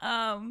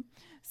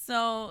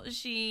 So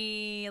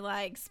she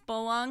like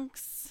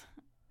spelunks.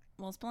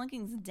 Well,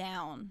 spelunking's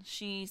down.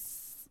 She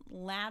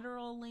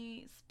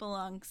laterally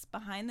spelunks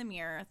behind the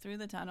mirror through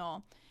the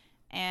tunnel,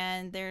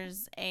 and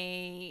there's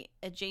a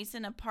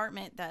adjacent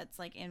apartment that's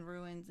like in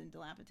ruins and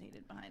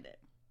dilapidated behind it.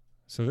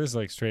 So this is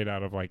like straight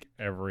out of like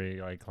every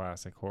like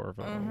classic horror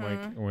film,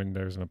 like when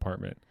there's an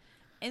apartment.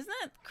 Isn't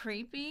that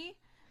creepy?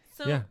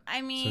 So yeah.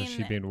 I mean, so is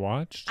she being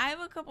watched? I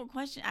have a couple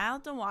questions. I'll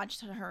have to watch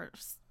her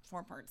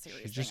 4-part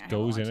series. She just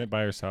goes in it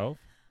by herself?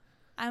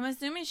 I'm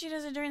assuming she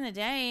does it during the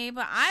day,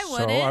 but I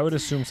wouldn't. So I would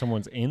assume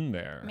someone's in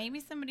there. Maybe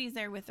somebody's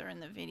there with her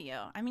in the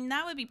video. I mean,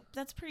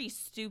 that's pretty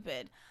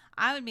stupid.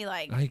 I would be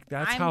like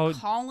that's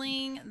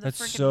calling the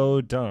That's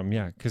so dumb.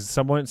 Yeah, because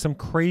some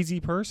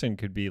crazy person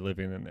could be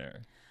living in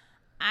there.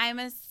 I'm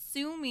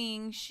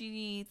assuming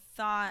she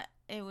thought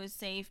it was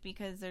safe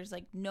because there's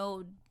like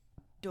no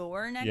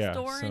door next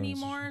door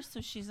anymore, so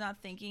she's not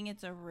thinking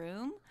it's a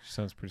room.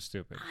 Sounds pretty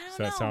stupid.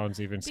 That sounds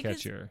even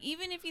sketchier.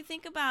 Even if you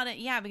think about it,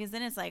 yeah, because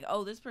then it's like,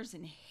 oh, this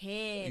person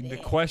hid The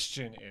it.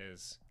 question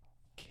is,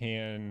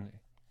 can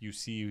you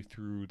see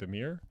through the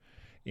mirror?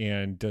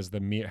 And does the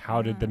mirror?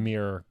 How did the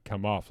mirror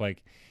come off?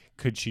 Like,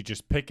 could she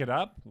just pick it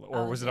up,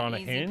 or was it on a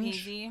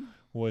hinge? Peasy.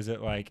 Was it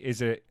like?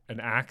 Is it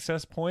an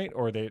access point,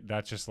 or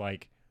that's just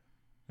like?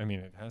 I mean,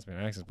 it has been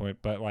an access point,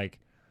 but like.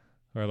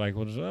 Or like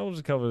we'll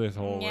just cover this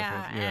hole.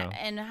 Yeah, with it, you know.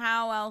 And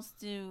how else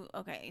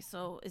okay,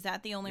 so is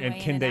that the only way? And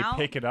can they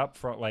pick it up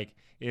from like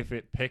if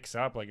it picks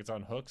up like it's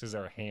on hooks? Is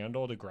there a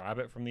handle to grab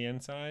it from the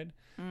inside,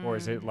 or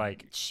is it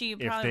like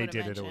if they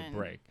did it would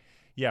break?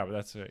 Yeah, but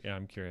that's yeah.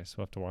 I'm curious.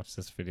 We'll have to watch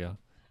this video.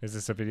 Is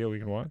this a video we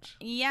can watch?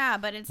 Yeah,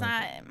 but it's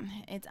not.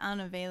 It's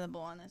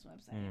unavailable on this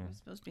website. It was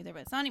supposed to be there,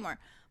 but it's not anymore.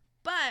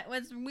 But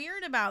what's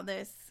weird about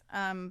this,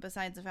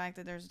 besides the fact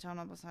that there's a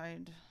tunnel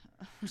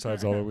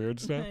besides all the weird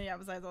stuff? Yeah,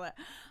 besides all that.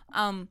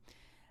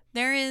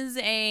 There is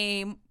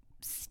a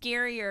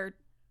scarier,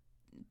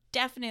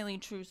 definitely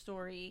true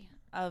story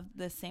of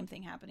the same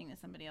thing happening to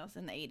somebody else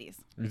in the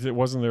 80s.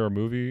 Wasn't there a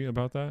movie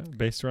about that,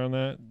 based around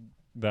that?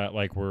 That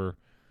like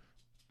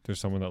there's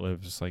someone that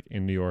lives like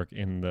in New York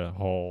in the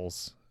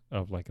halls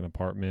of like an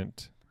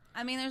apartment.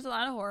 I mean, there's a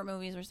lot of horror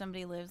movies where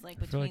somebody lives like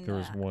between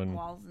the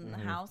walls in the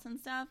house and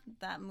stuff.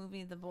 That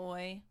movie, The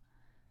Boy,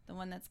 the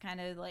one that's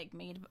kind of like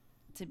made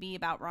to be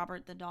about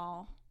Robert the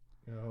Doll.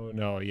 Oh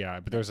no, yeah,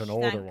 but there's an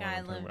older one.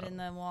 That guy lived in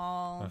the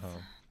walls.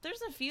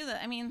 There's a few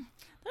that, I mean,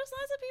 there's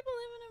lots of people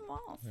living in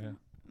walls.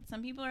 Yeah.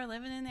 Some people are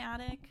living in the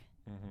attic,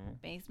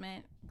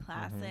 basement,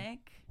 classic.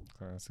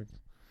 Classic.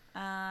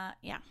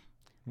 Yeah.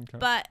 Okay.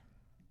 But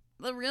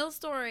the real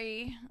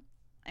story,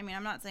 I mean,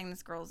 I'm not saying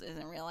this girl's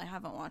isn't real. I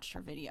haven't watched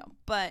her video,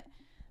 but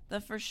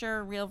the for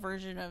sure real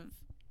version of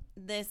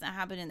this that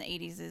happened in the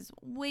 80s is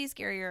way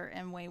scarier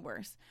and way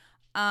worse.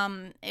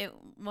 It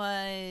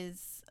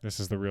was... This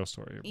is the real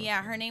story.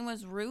 Yeah, her name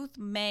was Ruth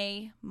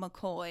Mae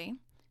McCoy.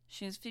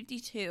 She was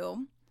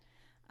 52.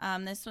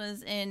 This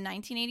was in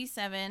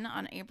 1987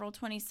 on April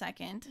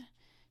 22nd.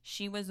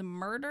 She was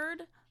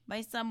murdered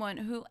by someone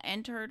who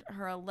entered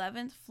her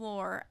 11th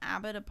floor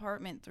Abbott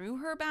apartment through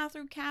her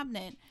bathroom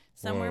cabinet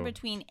somewhere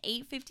between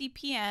 8:50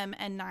 p.m.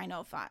 and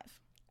 9:05.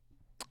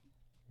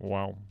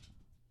 Wow.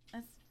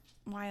 That's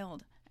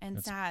wild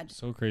and sad.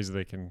 So crazy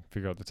they can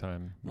figure out the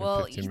time in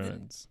 15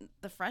 minutes.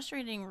 The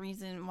frustrating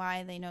reason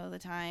why they know the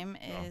time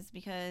is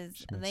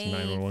because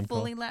they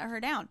fully let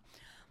her down.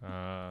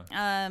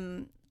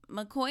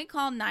 McCoy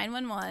called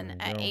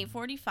 911 at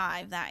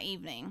 8:45 that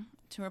evening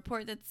to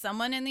report that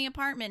someone in the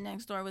apartment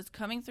next door was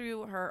coming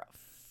through her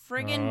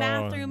friggin'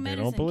 bathroom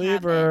medicine don't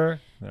believe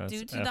her.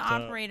 Due to the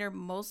operator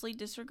mostly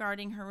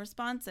disregarding her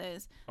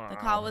responses. The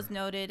call was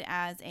noted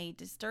as a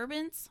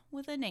disturbance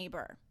with a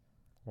neighbor.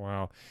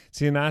 Wow.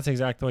 See, and that's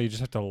exactly why you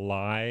just have to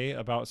lie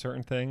about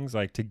certain things,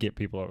 like to get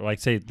people over. Like,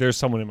 say, there's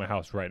someone in my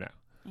house right now.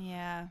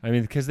 Yeah. I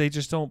mean, because they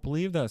just don't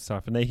believe that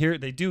stuff, and they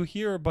do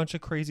hear a bunch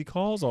of crazy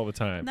calls all the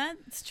time.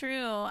 That's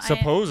true.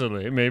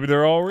 Supposedly, maybe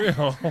they're all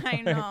real.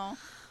 I know.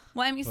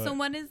 Well, I mean, so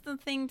what is the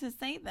thing to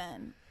say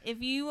then?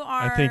 If you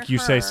are, I think you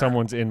say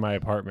someone's in my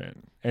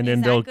apartment, and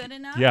then they'll good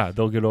enough? Yeah,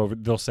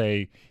 they'll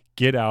say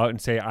get out and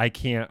say I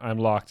can't. I'm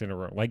locked in a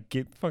room. Like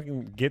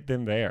get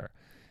them there.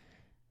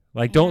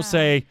 Like don't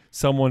say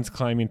someone's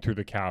climbing through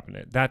the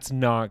cabinet. That's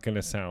not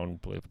gonna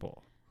sound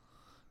believable.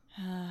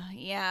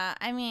 Yeah,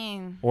 I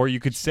mean. Or you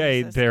could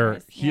say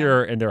they're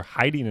here and they're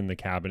hiding in the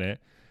cabinet,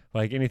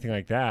 like anything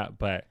like that.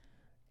 But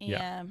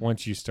yeah,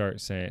 once you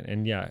start saying,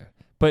 and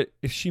but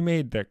if she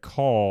made that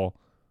call,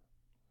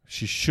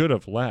 she should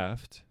have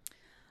left.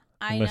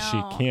 Unless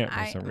she can't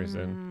for some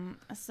reason.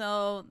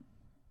 So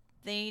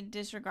they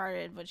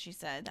disregarded what she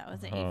said. That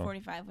was at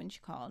 8:45 when she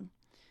called.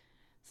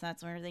 So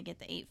that's where they get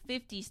the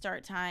 8:50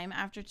 start time.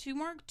 After two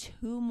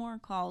more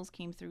calls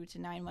came through to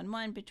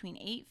 911 between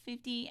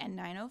 8:50 and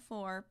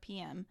 9:04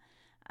 p.m.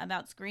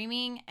 about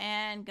screaming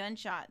and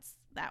gunshots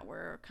that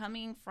were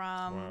coming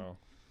from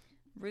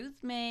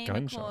Ruth Mae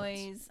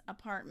McCoy's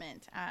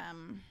apartment.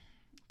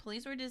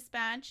 Police were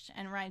dispatched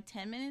and arrived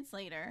 10 minutes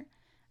later.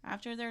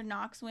 After their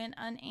knocks went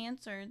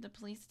unanswered, the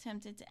police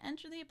attempted to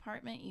enter the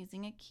apartment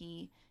using a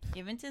key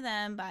given to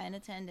them by an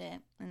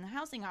attendant in the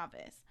housing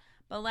office,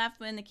 but left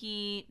when the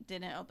key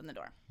didn't open the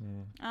door.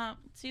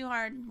 Too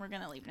hard. We're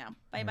going to leave now.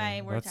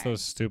 Bye-bye. We're tired. That's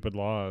those stupid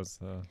laws.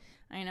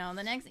 I know.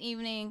 The next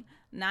evening,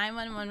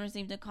 911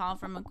 received a call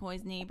from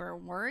McCoy's neighbor,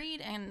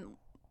 worried and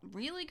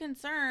really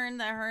concerned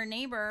that her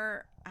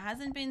neighbor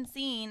hasn't been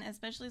seen,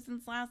 especially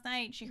since last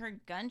night. She heard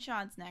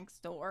gunshots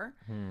next door.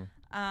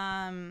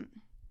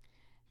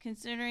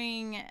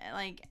 Considering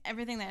like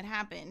everything that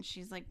happened,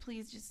 she's like,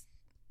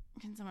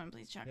 can someone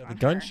please check on her? The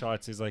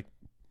gunshots is like,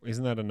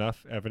 isn't that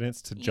enough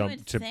evidence to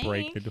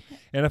break the door?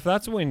 And if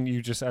that's when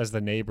you just, as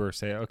the neighbor,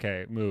 say,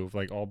 okay, move,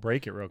 like I'll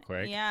break it real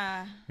quick.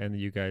 Yeah. And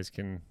you guys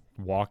can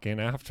walk in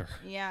after.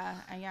 Yeah.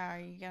 Are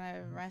you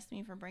gonna arrest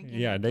me for breaking?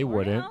 Yeah, they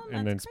wouldn't.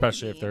 And then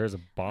especially if there is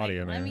a body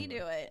in there. Let me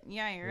do it.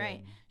 Yeah, you're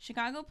right.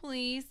 Chicago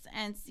police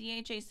and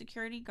CHA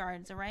security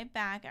guards arrived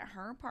back at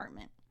her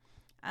apartment.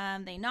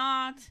 They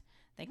knocked.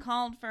 They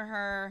called for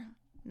her.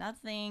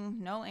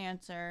 Nothing. No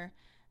answer.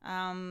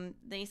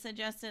 They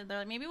suggested, they're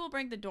like, maybe we'll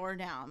break the door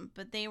down.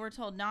 But they were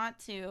told not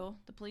to.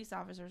 The police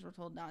officers were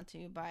told not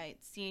to by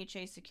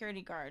CHA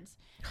security guards.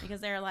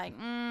 Because they're like,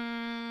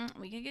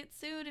 we could get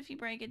sued if you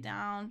break it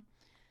down.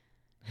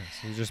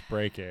 So you just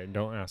break it and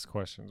don't ask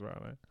questions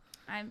about it.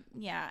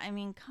 I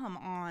mean, come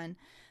on.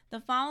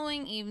 The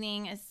following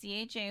evening, a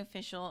CHA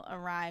official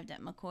arrived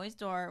at McCoy's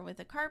door with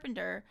a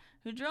carpenter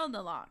who drilled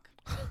the lock.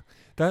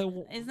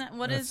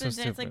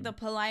 It's like the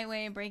polite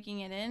way of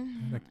breaking it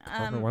in.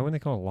 Why wouldn't they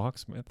call a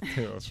locksmith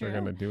too if they're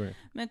gonna do it?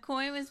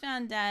 McCoy was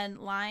found dead,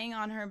 lying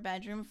on her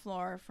bedroom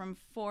floor from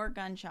 4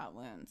 gunshot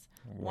wounds.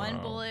 Wow.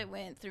 1 bullet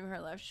went through her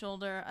left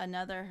shoulder,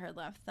 another her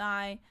left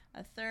thigh,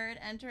 a third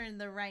entered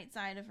the right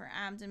side of her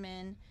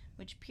abdomen,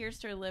 which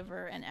pierced her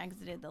liver and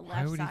exited the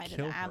left side of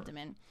the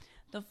abdomen.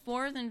 The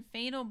 4th and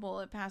fatal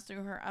bullet passed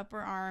through her upper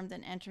arm,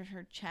 then entered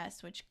her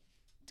chest, which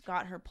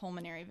got her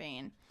pulmonary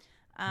vein.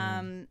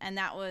 And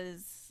that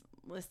was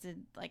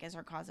listed like as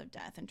her cause of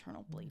death,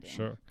 internal bleeding.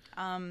 Sure.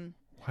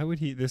 Why would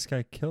this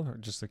guy kill her?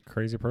 Just a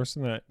crazy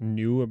person that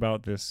knew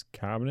about this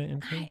cabinet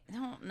incident? I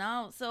don't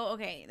know. So,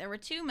 okay, there were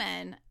 2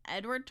 men.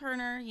 Edward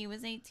Turner, he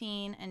was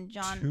 18, and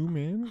John 2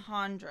 men?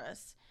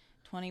 Hondras,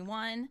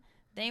 21.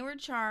 They were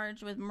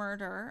charged with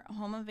murder,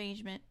 home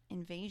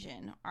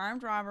invasion,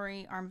 armed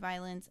robbery, armed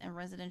violence, and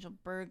residential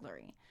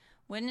burglary.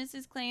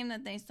 Witnesses claim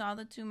that they saw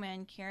the two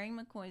men carrying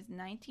McCoy's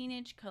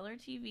 19-inch color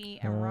TV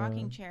and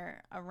rocking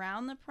chair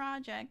around the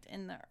project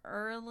in the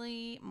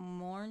early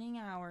morning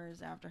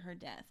hours after her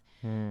death.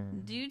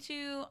 Due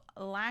to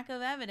lack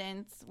of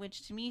evidence,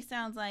 which to me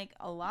sounds like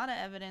a lot of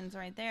evidence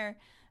right there,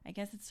 I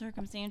guess it's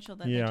circumstantial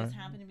that they just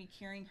happened to be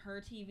carrying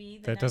her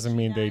TV. That doesn't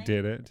mean they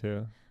did it,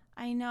 too.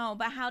 I know,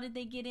 but how did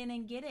they get in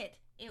and get it?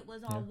 It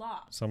was all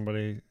locked.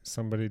 Somebody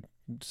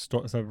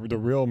the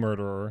real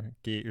murderer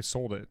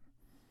sold it.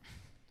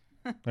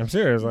 I'm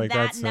serious. Like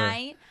that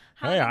night.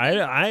 Hey,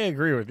 I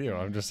agree with you.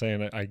 I'm just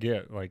saying I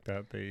get like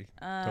that they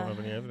don't have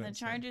any evidence.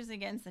 The charges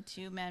against the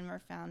two men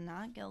were found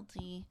not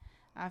guilty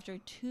after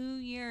 2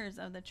 years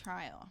of the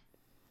trial.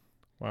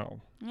 Wow.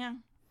 Yeah.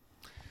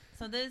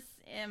 So this,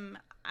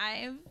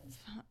 I've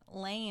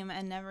lame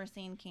and never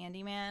seen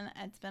Candyman.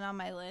 It's been on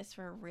my list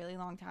for a really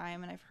long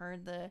time, and I've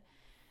heard the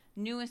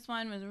newest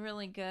one was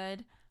really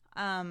good.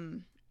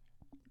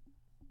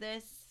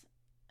 This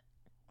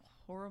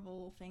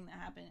horrible thing that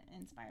happened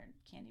inspired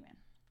Candyman.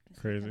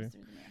 Crazy.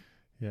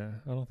 Yeah,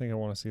 I don't think I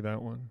want to see that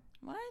one.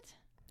 What?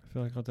 I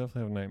feel like I'll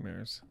definitely have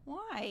nightmares.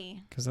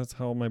 Why? Because that's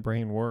how my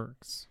brain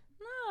works.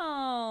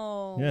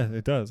 No. Yeah,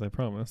 it does. I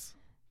promise.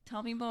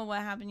 Tell people what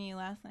happened to you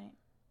last night.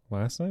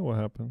 Last night? What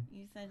happened?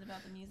 You said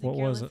about the music. What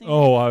was it?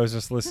 Oh, I was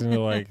just listening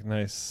to like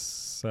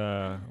nice,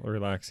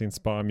 relaxing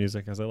spa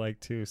music, as I like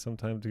to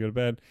sometimes to go to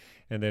bed,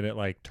 and then it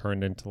like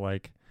turned into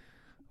like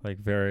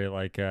very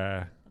like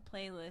the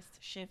playlist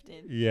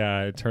shifted.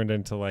 Yeah, it turned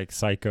into like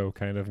psycho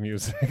kind of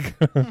music.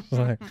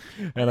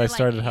 And I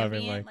started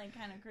having like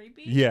kind of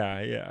creepy. Yeah,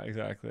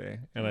 exactly.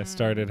 And I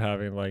started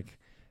having like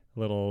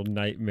little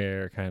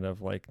nightmare kind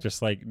of like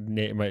just like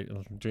my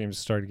dreams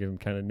started getting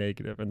kind of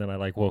negative, and then I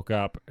like woke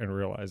up and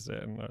realized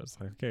it, and I was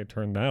like, okay,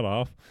 turn that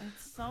off.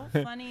 It's so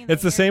funny.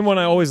 It's the same one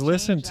I always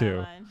listen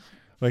to.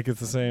 Like it's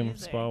the same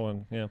music. Spa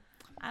one. Yeah.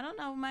 I don't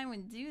know if mine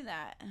would do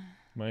that.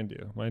 Mine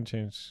do. Mine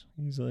change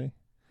easily.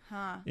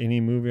 Huh. Any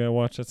movie I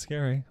watch that's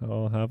scary,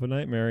 I'll have a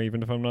nightmare,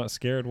 even if I'm not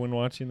scared when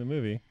watching the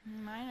movie.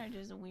 Mine are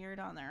just weird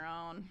on their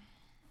own.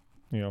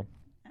 Yeah.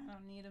 I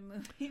don't need a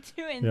movie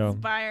to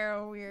inspire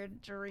a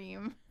weird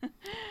dream.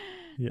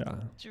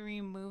 Yeah.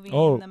 Dream movie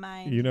in the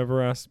mind. You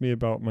never asked me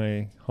about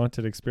my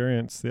haunted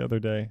experience the other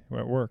day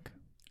at work.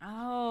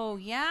 Oh,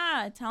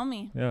 yeah. Tell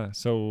me. Yeah.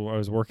 So I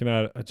was working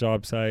at a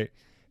job site,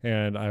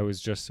 and it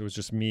was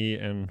just me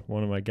and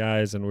one of my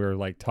guys, and we were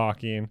like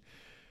talking.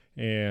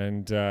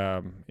 And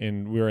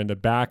we were in the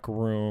back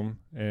room,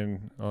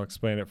 and I'll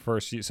explain it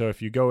first. So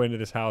if you go into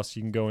this house,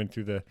 you can go in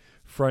through the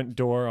front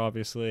door,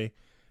 obviously,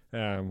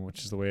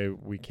 which is the way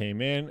we came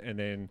in. And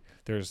then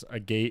there's a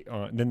gate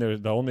on. Then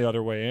the only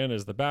other way in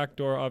is the back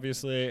door,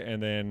 obviously.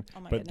 And then,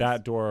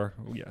 that door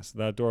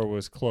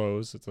was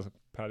closed. It's a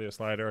patio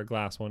slider, a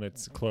glass one.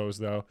 It's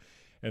closed though.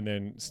 And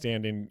then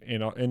standing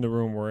in the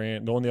room we're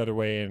in, the only other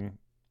way in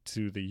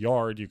to the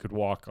yard, you could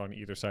walk on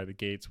either side of the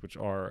gates, which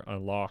are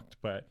unlocked,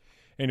 but.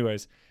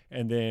 Anyways,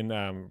 and then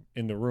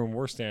in the room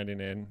we're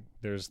standing in,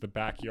 there's the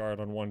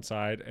backyard on one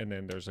side, and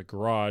then there's a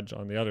garage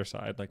on the other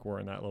side. Like we're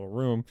in that little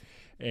room,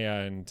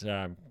 and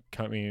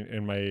coming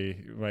and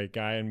my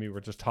guy and me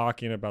were just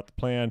talking about the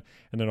plan,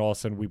 and then all of a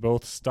sudden we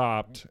both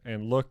stopped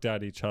and looked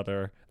at each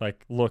other,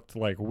 looked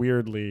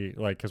weirdly,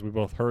 because we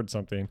both heard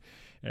something,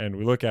 and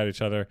we look at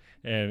each other,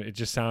 and it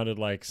just sounded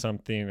like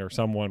something or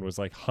someone was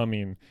like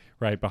humming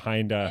right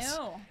behind us.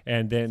 Ew.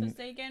 And then so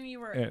say again, you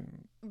were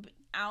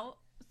out.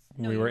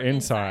 No, we were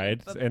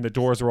inside and the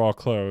doors were all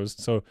closed.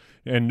 So,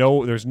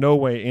 there's no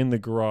way in the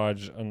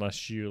garage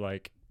unless you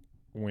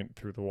went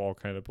through the wall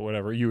kind of, but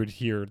whatever, you would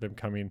hear them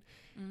coming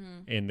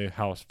in the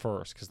house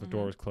first because the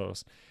door was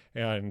closed.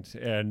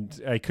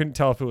 And I couldn't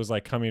tell if it was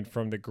coming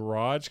from the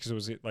garage because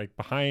it was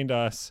behind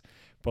us,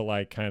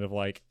 but kind of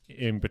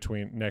in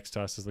between next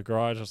to us is the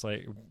garage. I was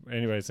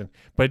anyways,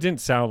 but it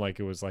didn't sound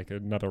like it was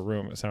another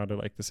room. It sounded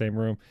like the same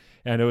room.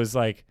 And it was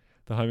the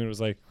humming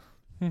was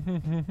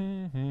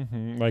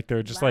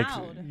they're just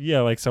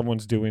loud.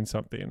 Someone's doing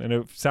something, and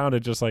it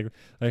sounded just like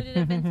Could it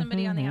have been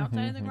somebody on the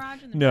outside of the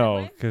garage in the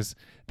no, because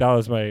that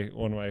was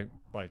one of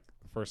my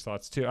first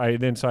thoughts too. I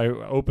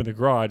opened the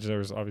garage, there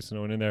was obviously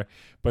no one in there,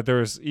 but there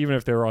was, even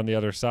if they were on the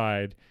other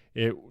side,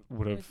 it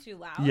would have, it was too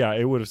loud. Yeah,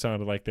 it would have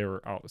sounded like they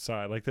were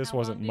outside. This How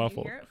wasn't long did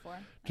muffled. You hear it for?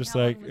 Just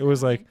it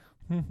was like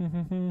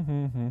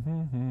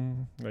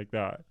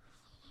that.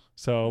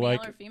 So male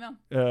or female?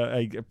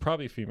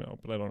 Probably female,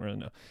 but I don't really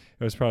know.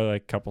 It was probably a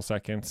couple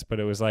seconds, but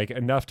it was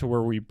enough to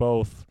where we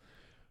both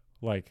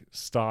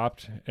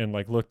stopped and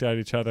looked at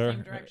each other.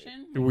 Same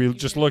direction? We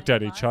just looked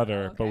at each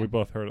other, okay. but we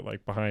both heard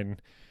it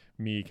behind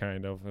me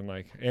kind of, and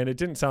and it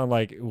didn't sound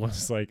like it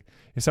was it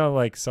sounded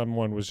like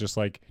someone was just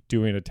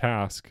doing a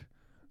task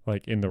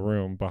in the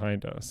room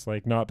behind us,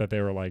 not that they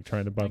were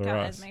trying to bother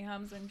us. Esme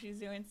hums when she's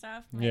doing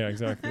stuff. Yeah,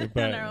 exactly.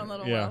 But in our own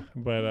little yeah, world.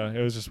 but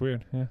it was just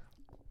weird. Yeah.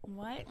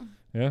 What?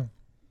 Yeah.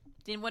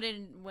 What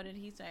did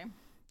he say?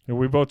 And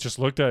we both just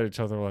looked at each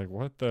other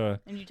what the?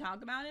 And you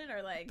talk about it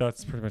or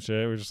That's pretty much it.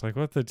 We were just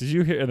what the? Did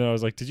you hear? And then I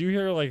was did you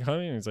hear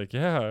humming? And he's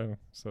yeah.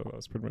 So that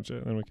was pretty much it.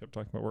 And then we kept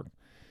talking about work.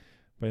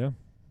 But yeah.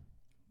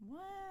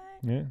 What?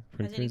 Yeah,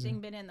 pretty Has crazy.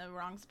 anything been in the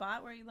wrong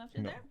spot where you left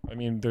it No. there? I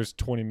mean, there's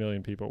 20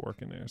 million people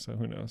working there, so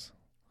who knows?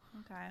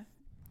 Okay.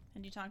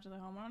 Did you talk to the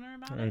homeowner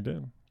about I it?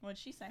 did. What'd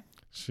she say?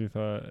 She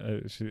thought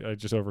I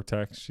just over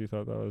text. She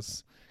thought that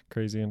was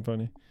crazy and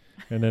funny.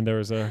 And then there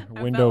was a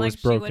window was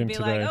broken today.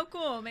 today. Like, oh,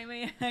 cool.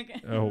 Maybe I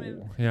can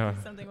Oh, yeah.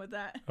 do something with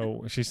that.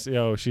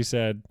 She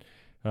said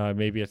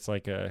maybe it's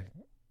like a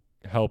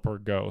helper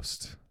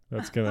ghost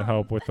that's gonna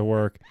help with the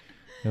work.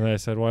 And I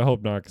said, well, I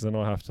hope not, because then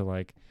I'll have to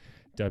like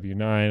W-9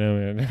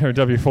 them and or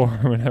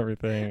W-4 them and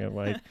everything, and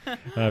like I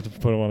have to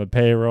put them on the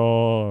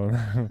payroll.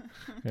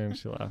 And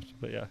she laughed,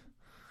 but yeah.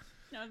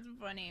 That's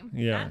funny.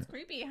 Yeah. That's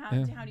creepy. How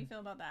do you feel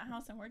about that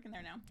house and working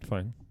there now?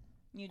 Fine.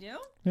 You do?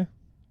 Yeah.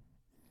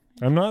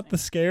 I'm not the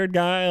scared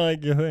guy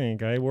like you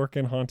think. I work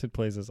in haunted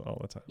places all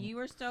the time. You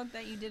were stoked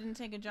that you didn't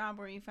take a job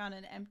where you found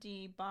an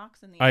empty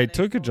box in the I attic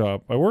took a full-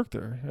 job. I worked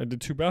there. I did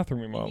 2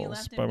 bathroom and you remodels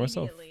left by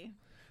myself. immediately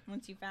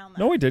once you found that.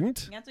 No, I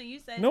didn't. That's what you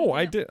said. No, you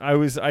I did.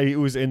 It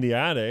was in the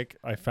attic.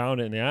 I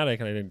found it in the attic,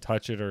 and I didn't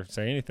touch it or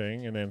say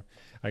anything. And then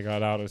I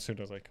got out as soon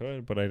as I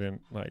could, but I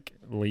didn't like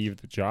leave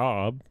the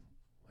job.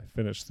 I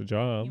finished the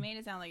job. You made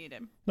it sound like you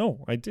did.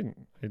 No, I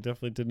didn't. I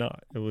definitely did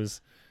not. It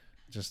was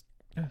just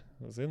it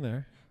was in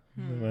there.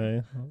 And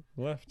then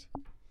I left.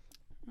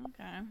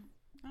 Okay.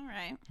 All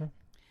right. Yeah.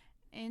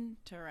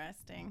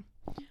 Interesting.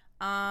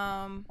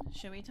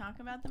 Should we talk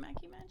about the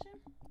Mackey Mansion?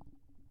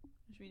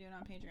 Or should we do it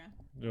on Patreon?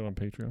 Do it on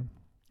Patreon.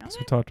 Okay. So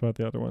we talked about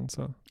the other one.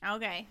 So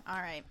Okay. All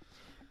right.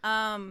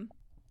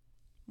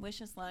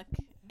 Wish us luck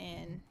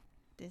in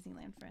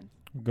Disneyland, friends.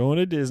 we're going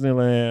to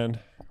Disneyland.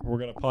 We're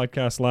gonna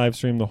podcast live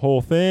stream the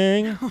whole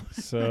thing.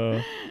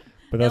 So,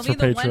 but that's It'll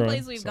for be the Patreon. one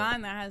place we've so.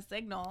 gone that has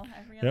signal.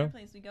 Every Yeah. other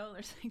place we go,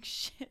 there's like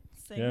shit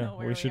signal Yeah,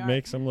 where we should are.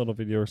 make some little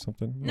video or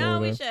something. No,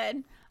 over we there.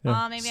 should.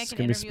 Yeah, Maybe I it's can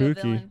gonna be interview a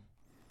spooky.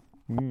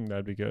 villain.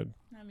 That'd be good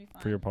That'd be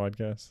fun. for your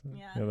podcast.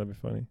 Yeah. That'd be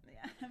funny.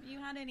 Yeah. Have you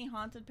had any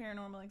haunted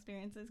paranormal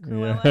experiences,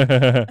 Cruella?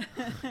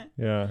 Yeah.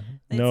 Yeah.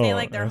 They No, say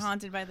like they're I was-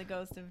 haunted by the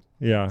ghost of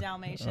Yeah.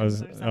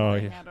 Dalmatians or something. oh, I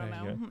yeah, don't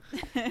yeah, know.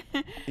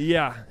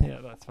 Yeah. Yeah.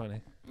 That's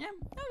funny. Yeah.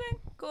 Okay.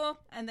 Cool.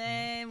 And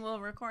then we'll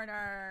record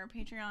our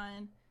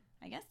Patreon,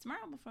 I guess,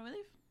 tomorrow before we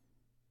leave.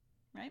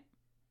 Right?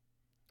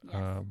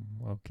 Yes.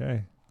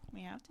 Okay.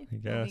 We have to. I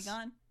We'll be guess.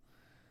 gone.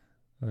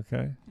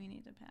 Okay. We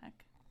need to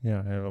pack.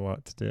 Yeah. I have a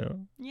lot to do.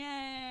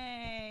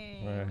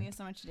 Yay! Right. We have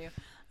so much to do.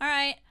 All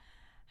right.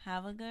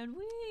 Have a good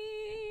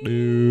week.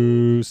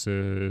 Deuces.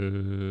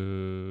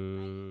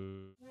 Bye.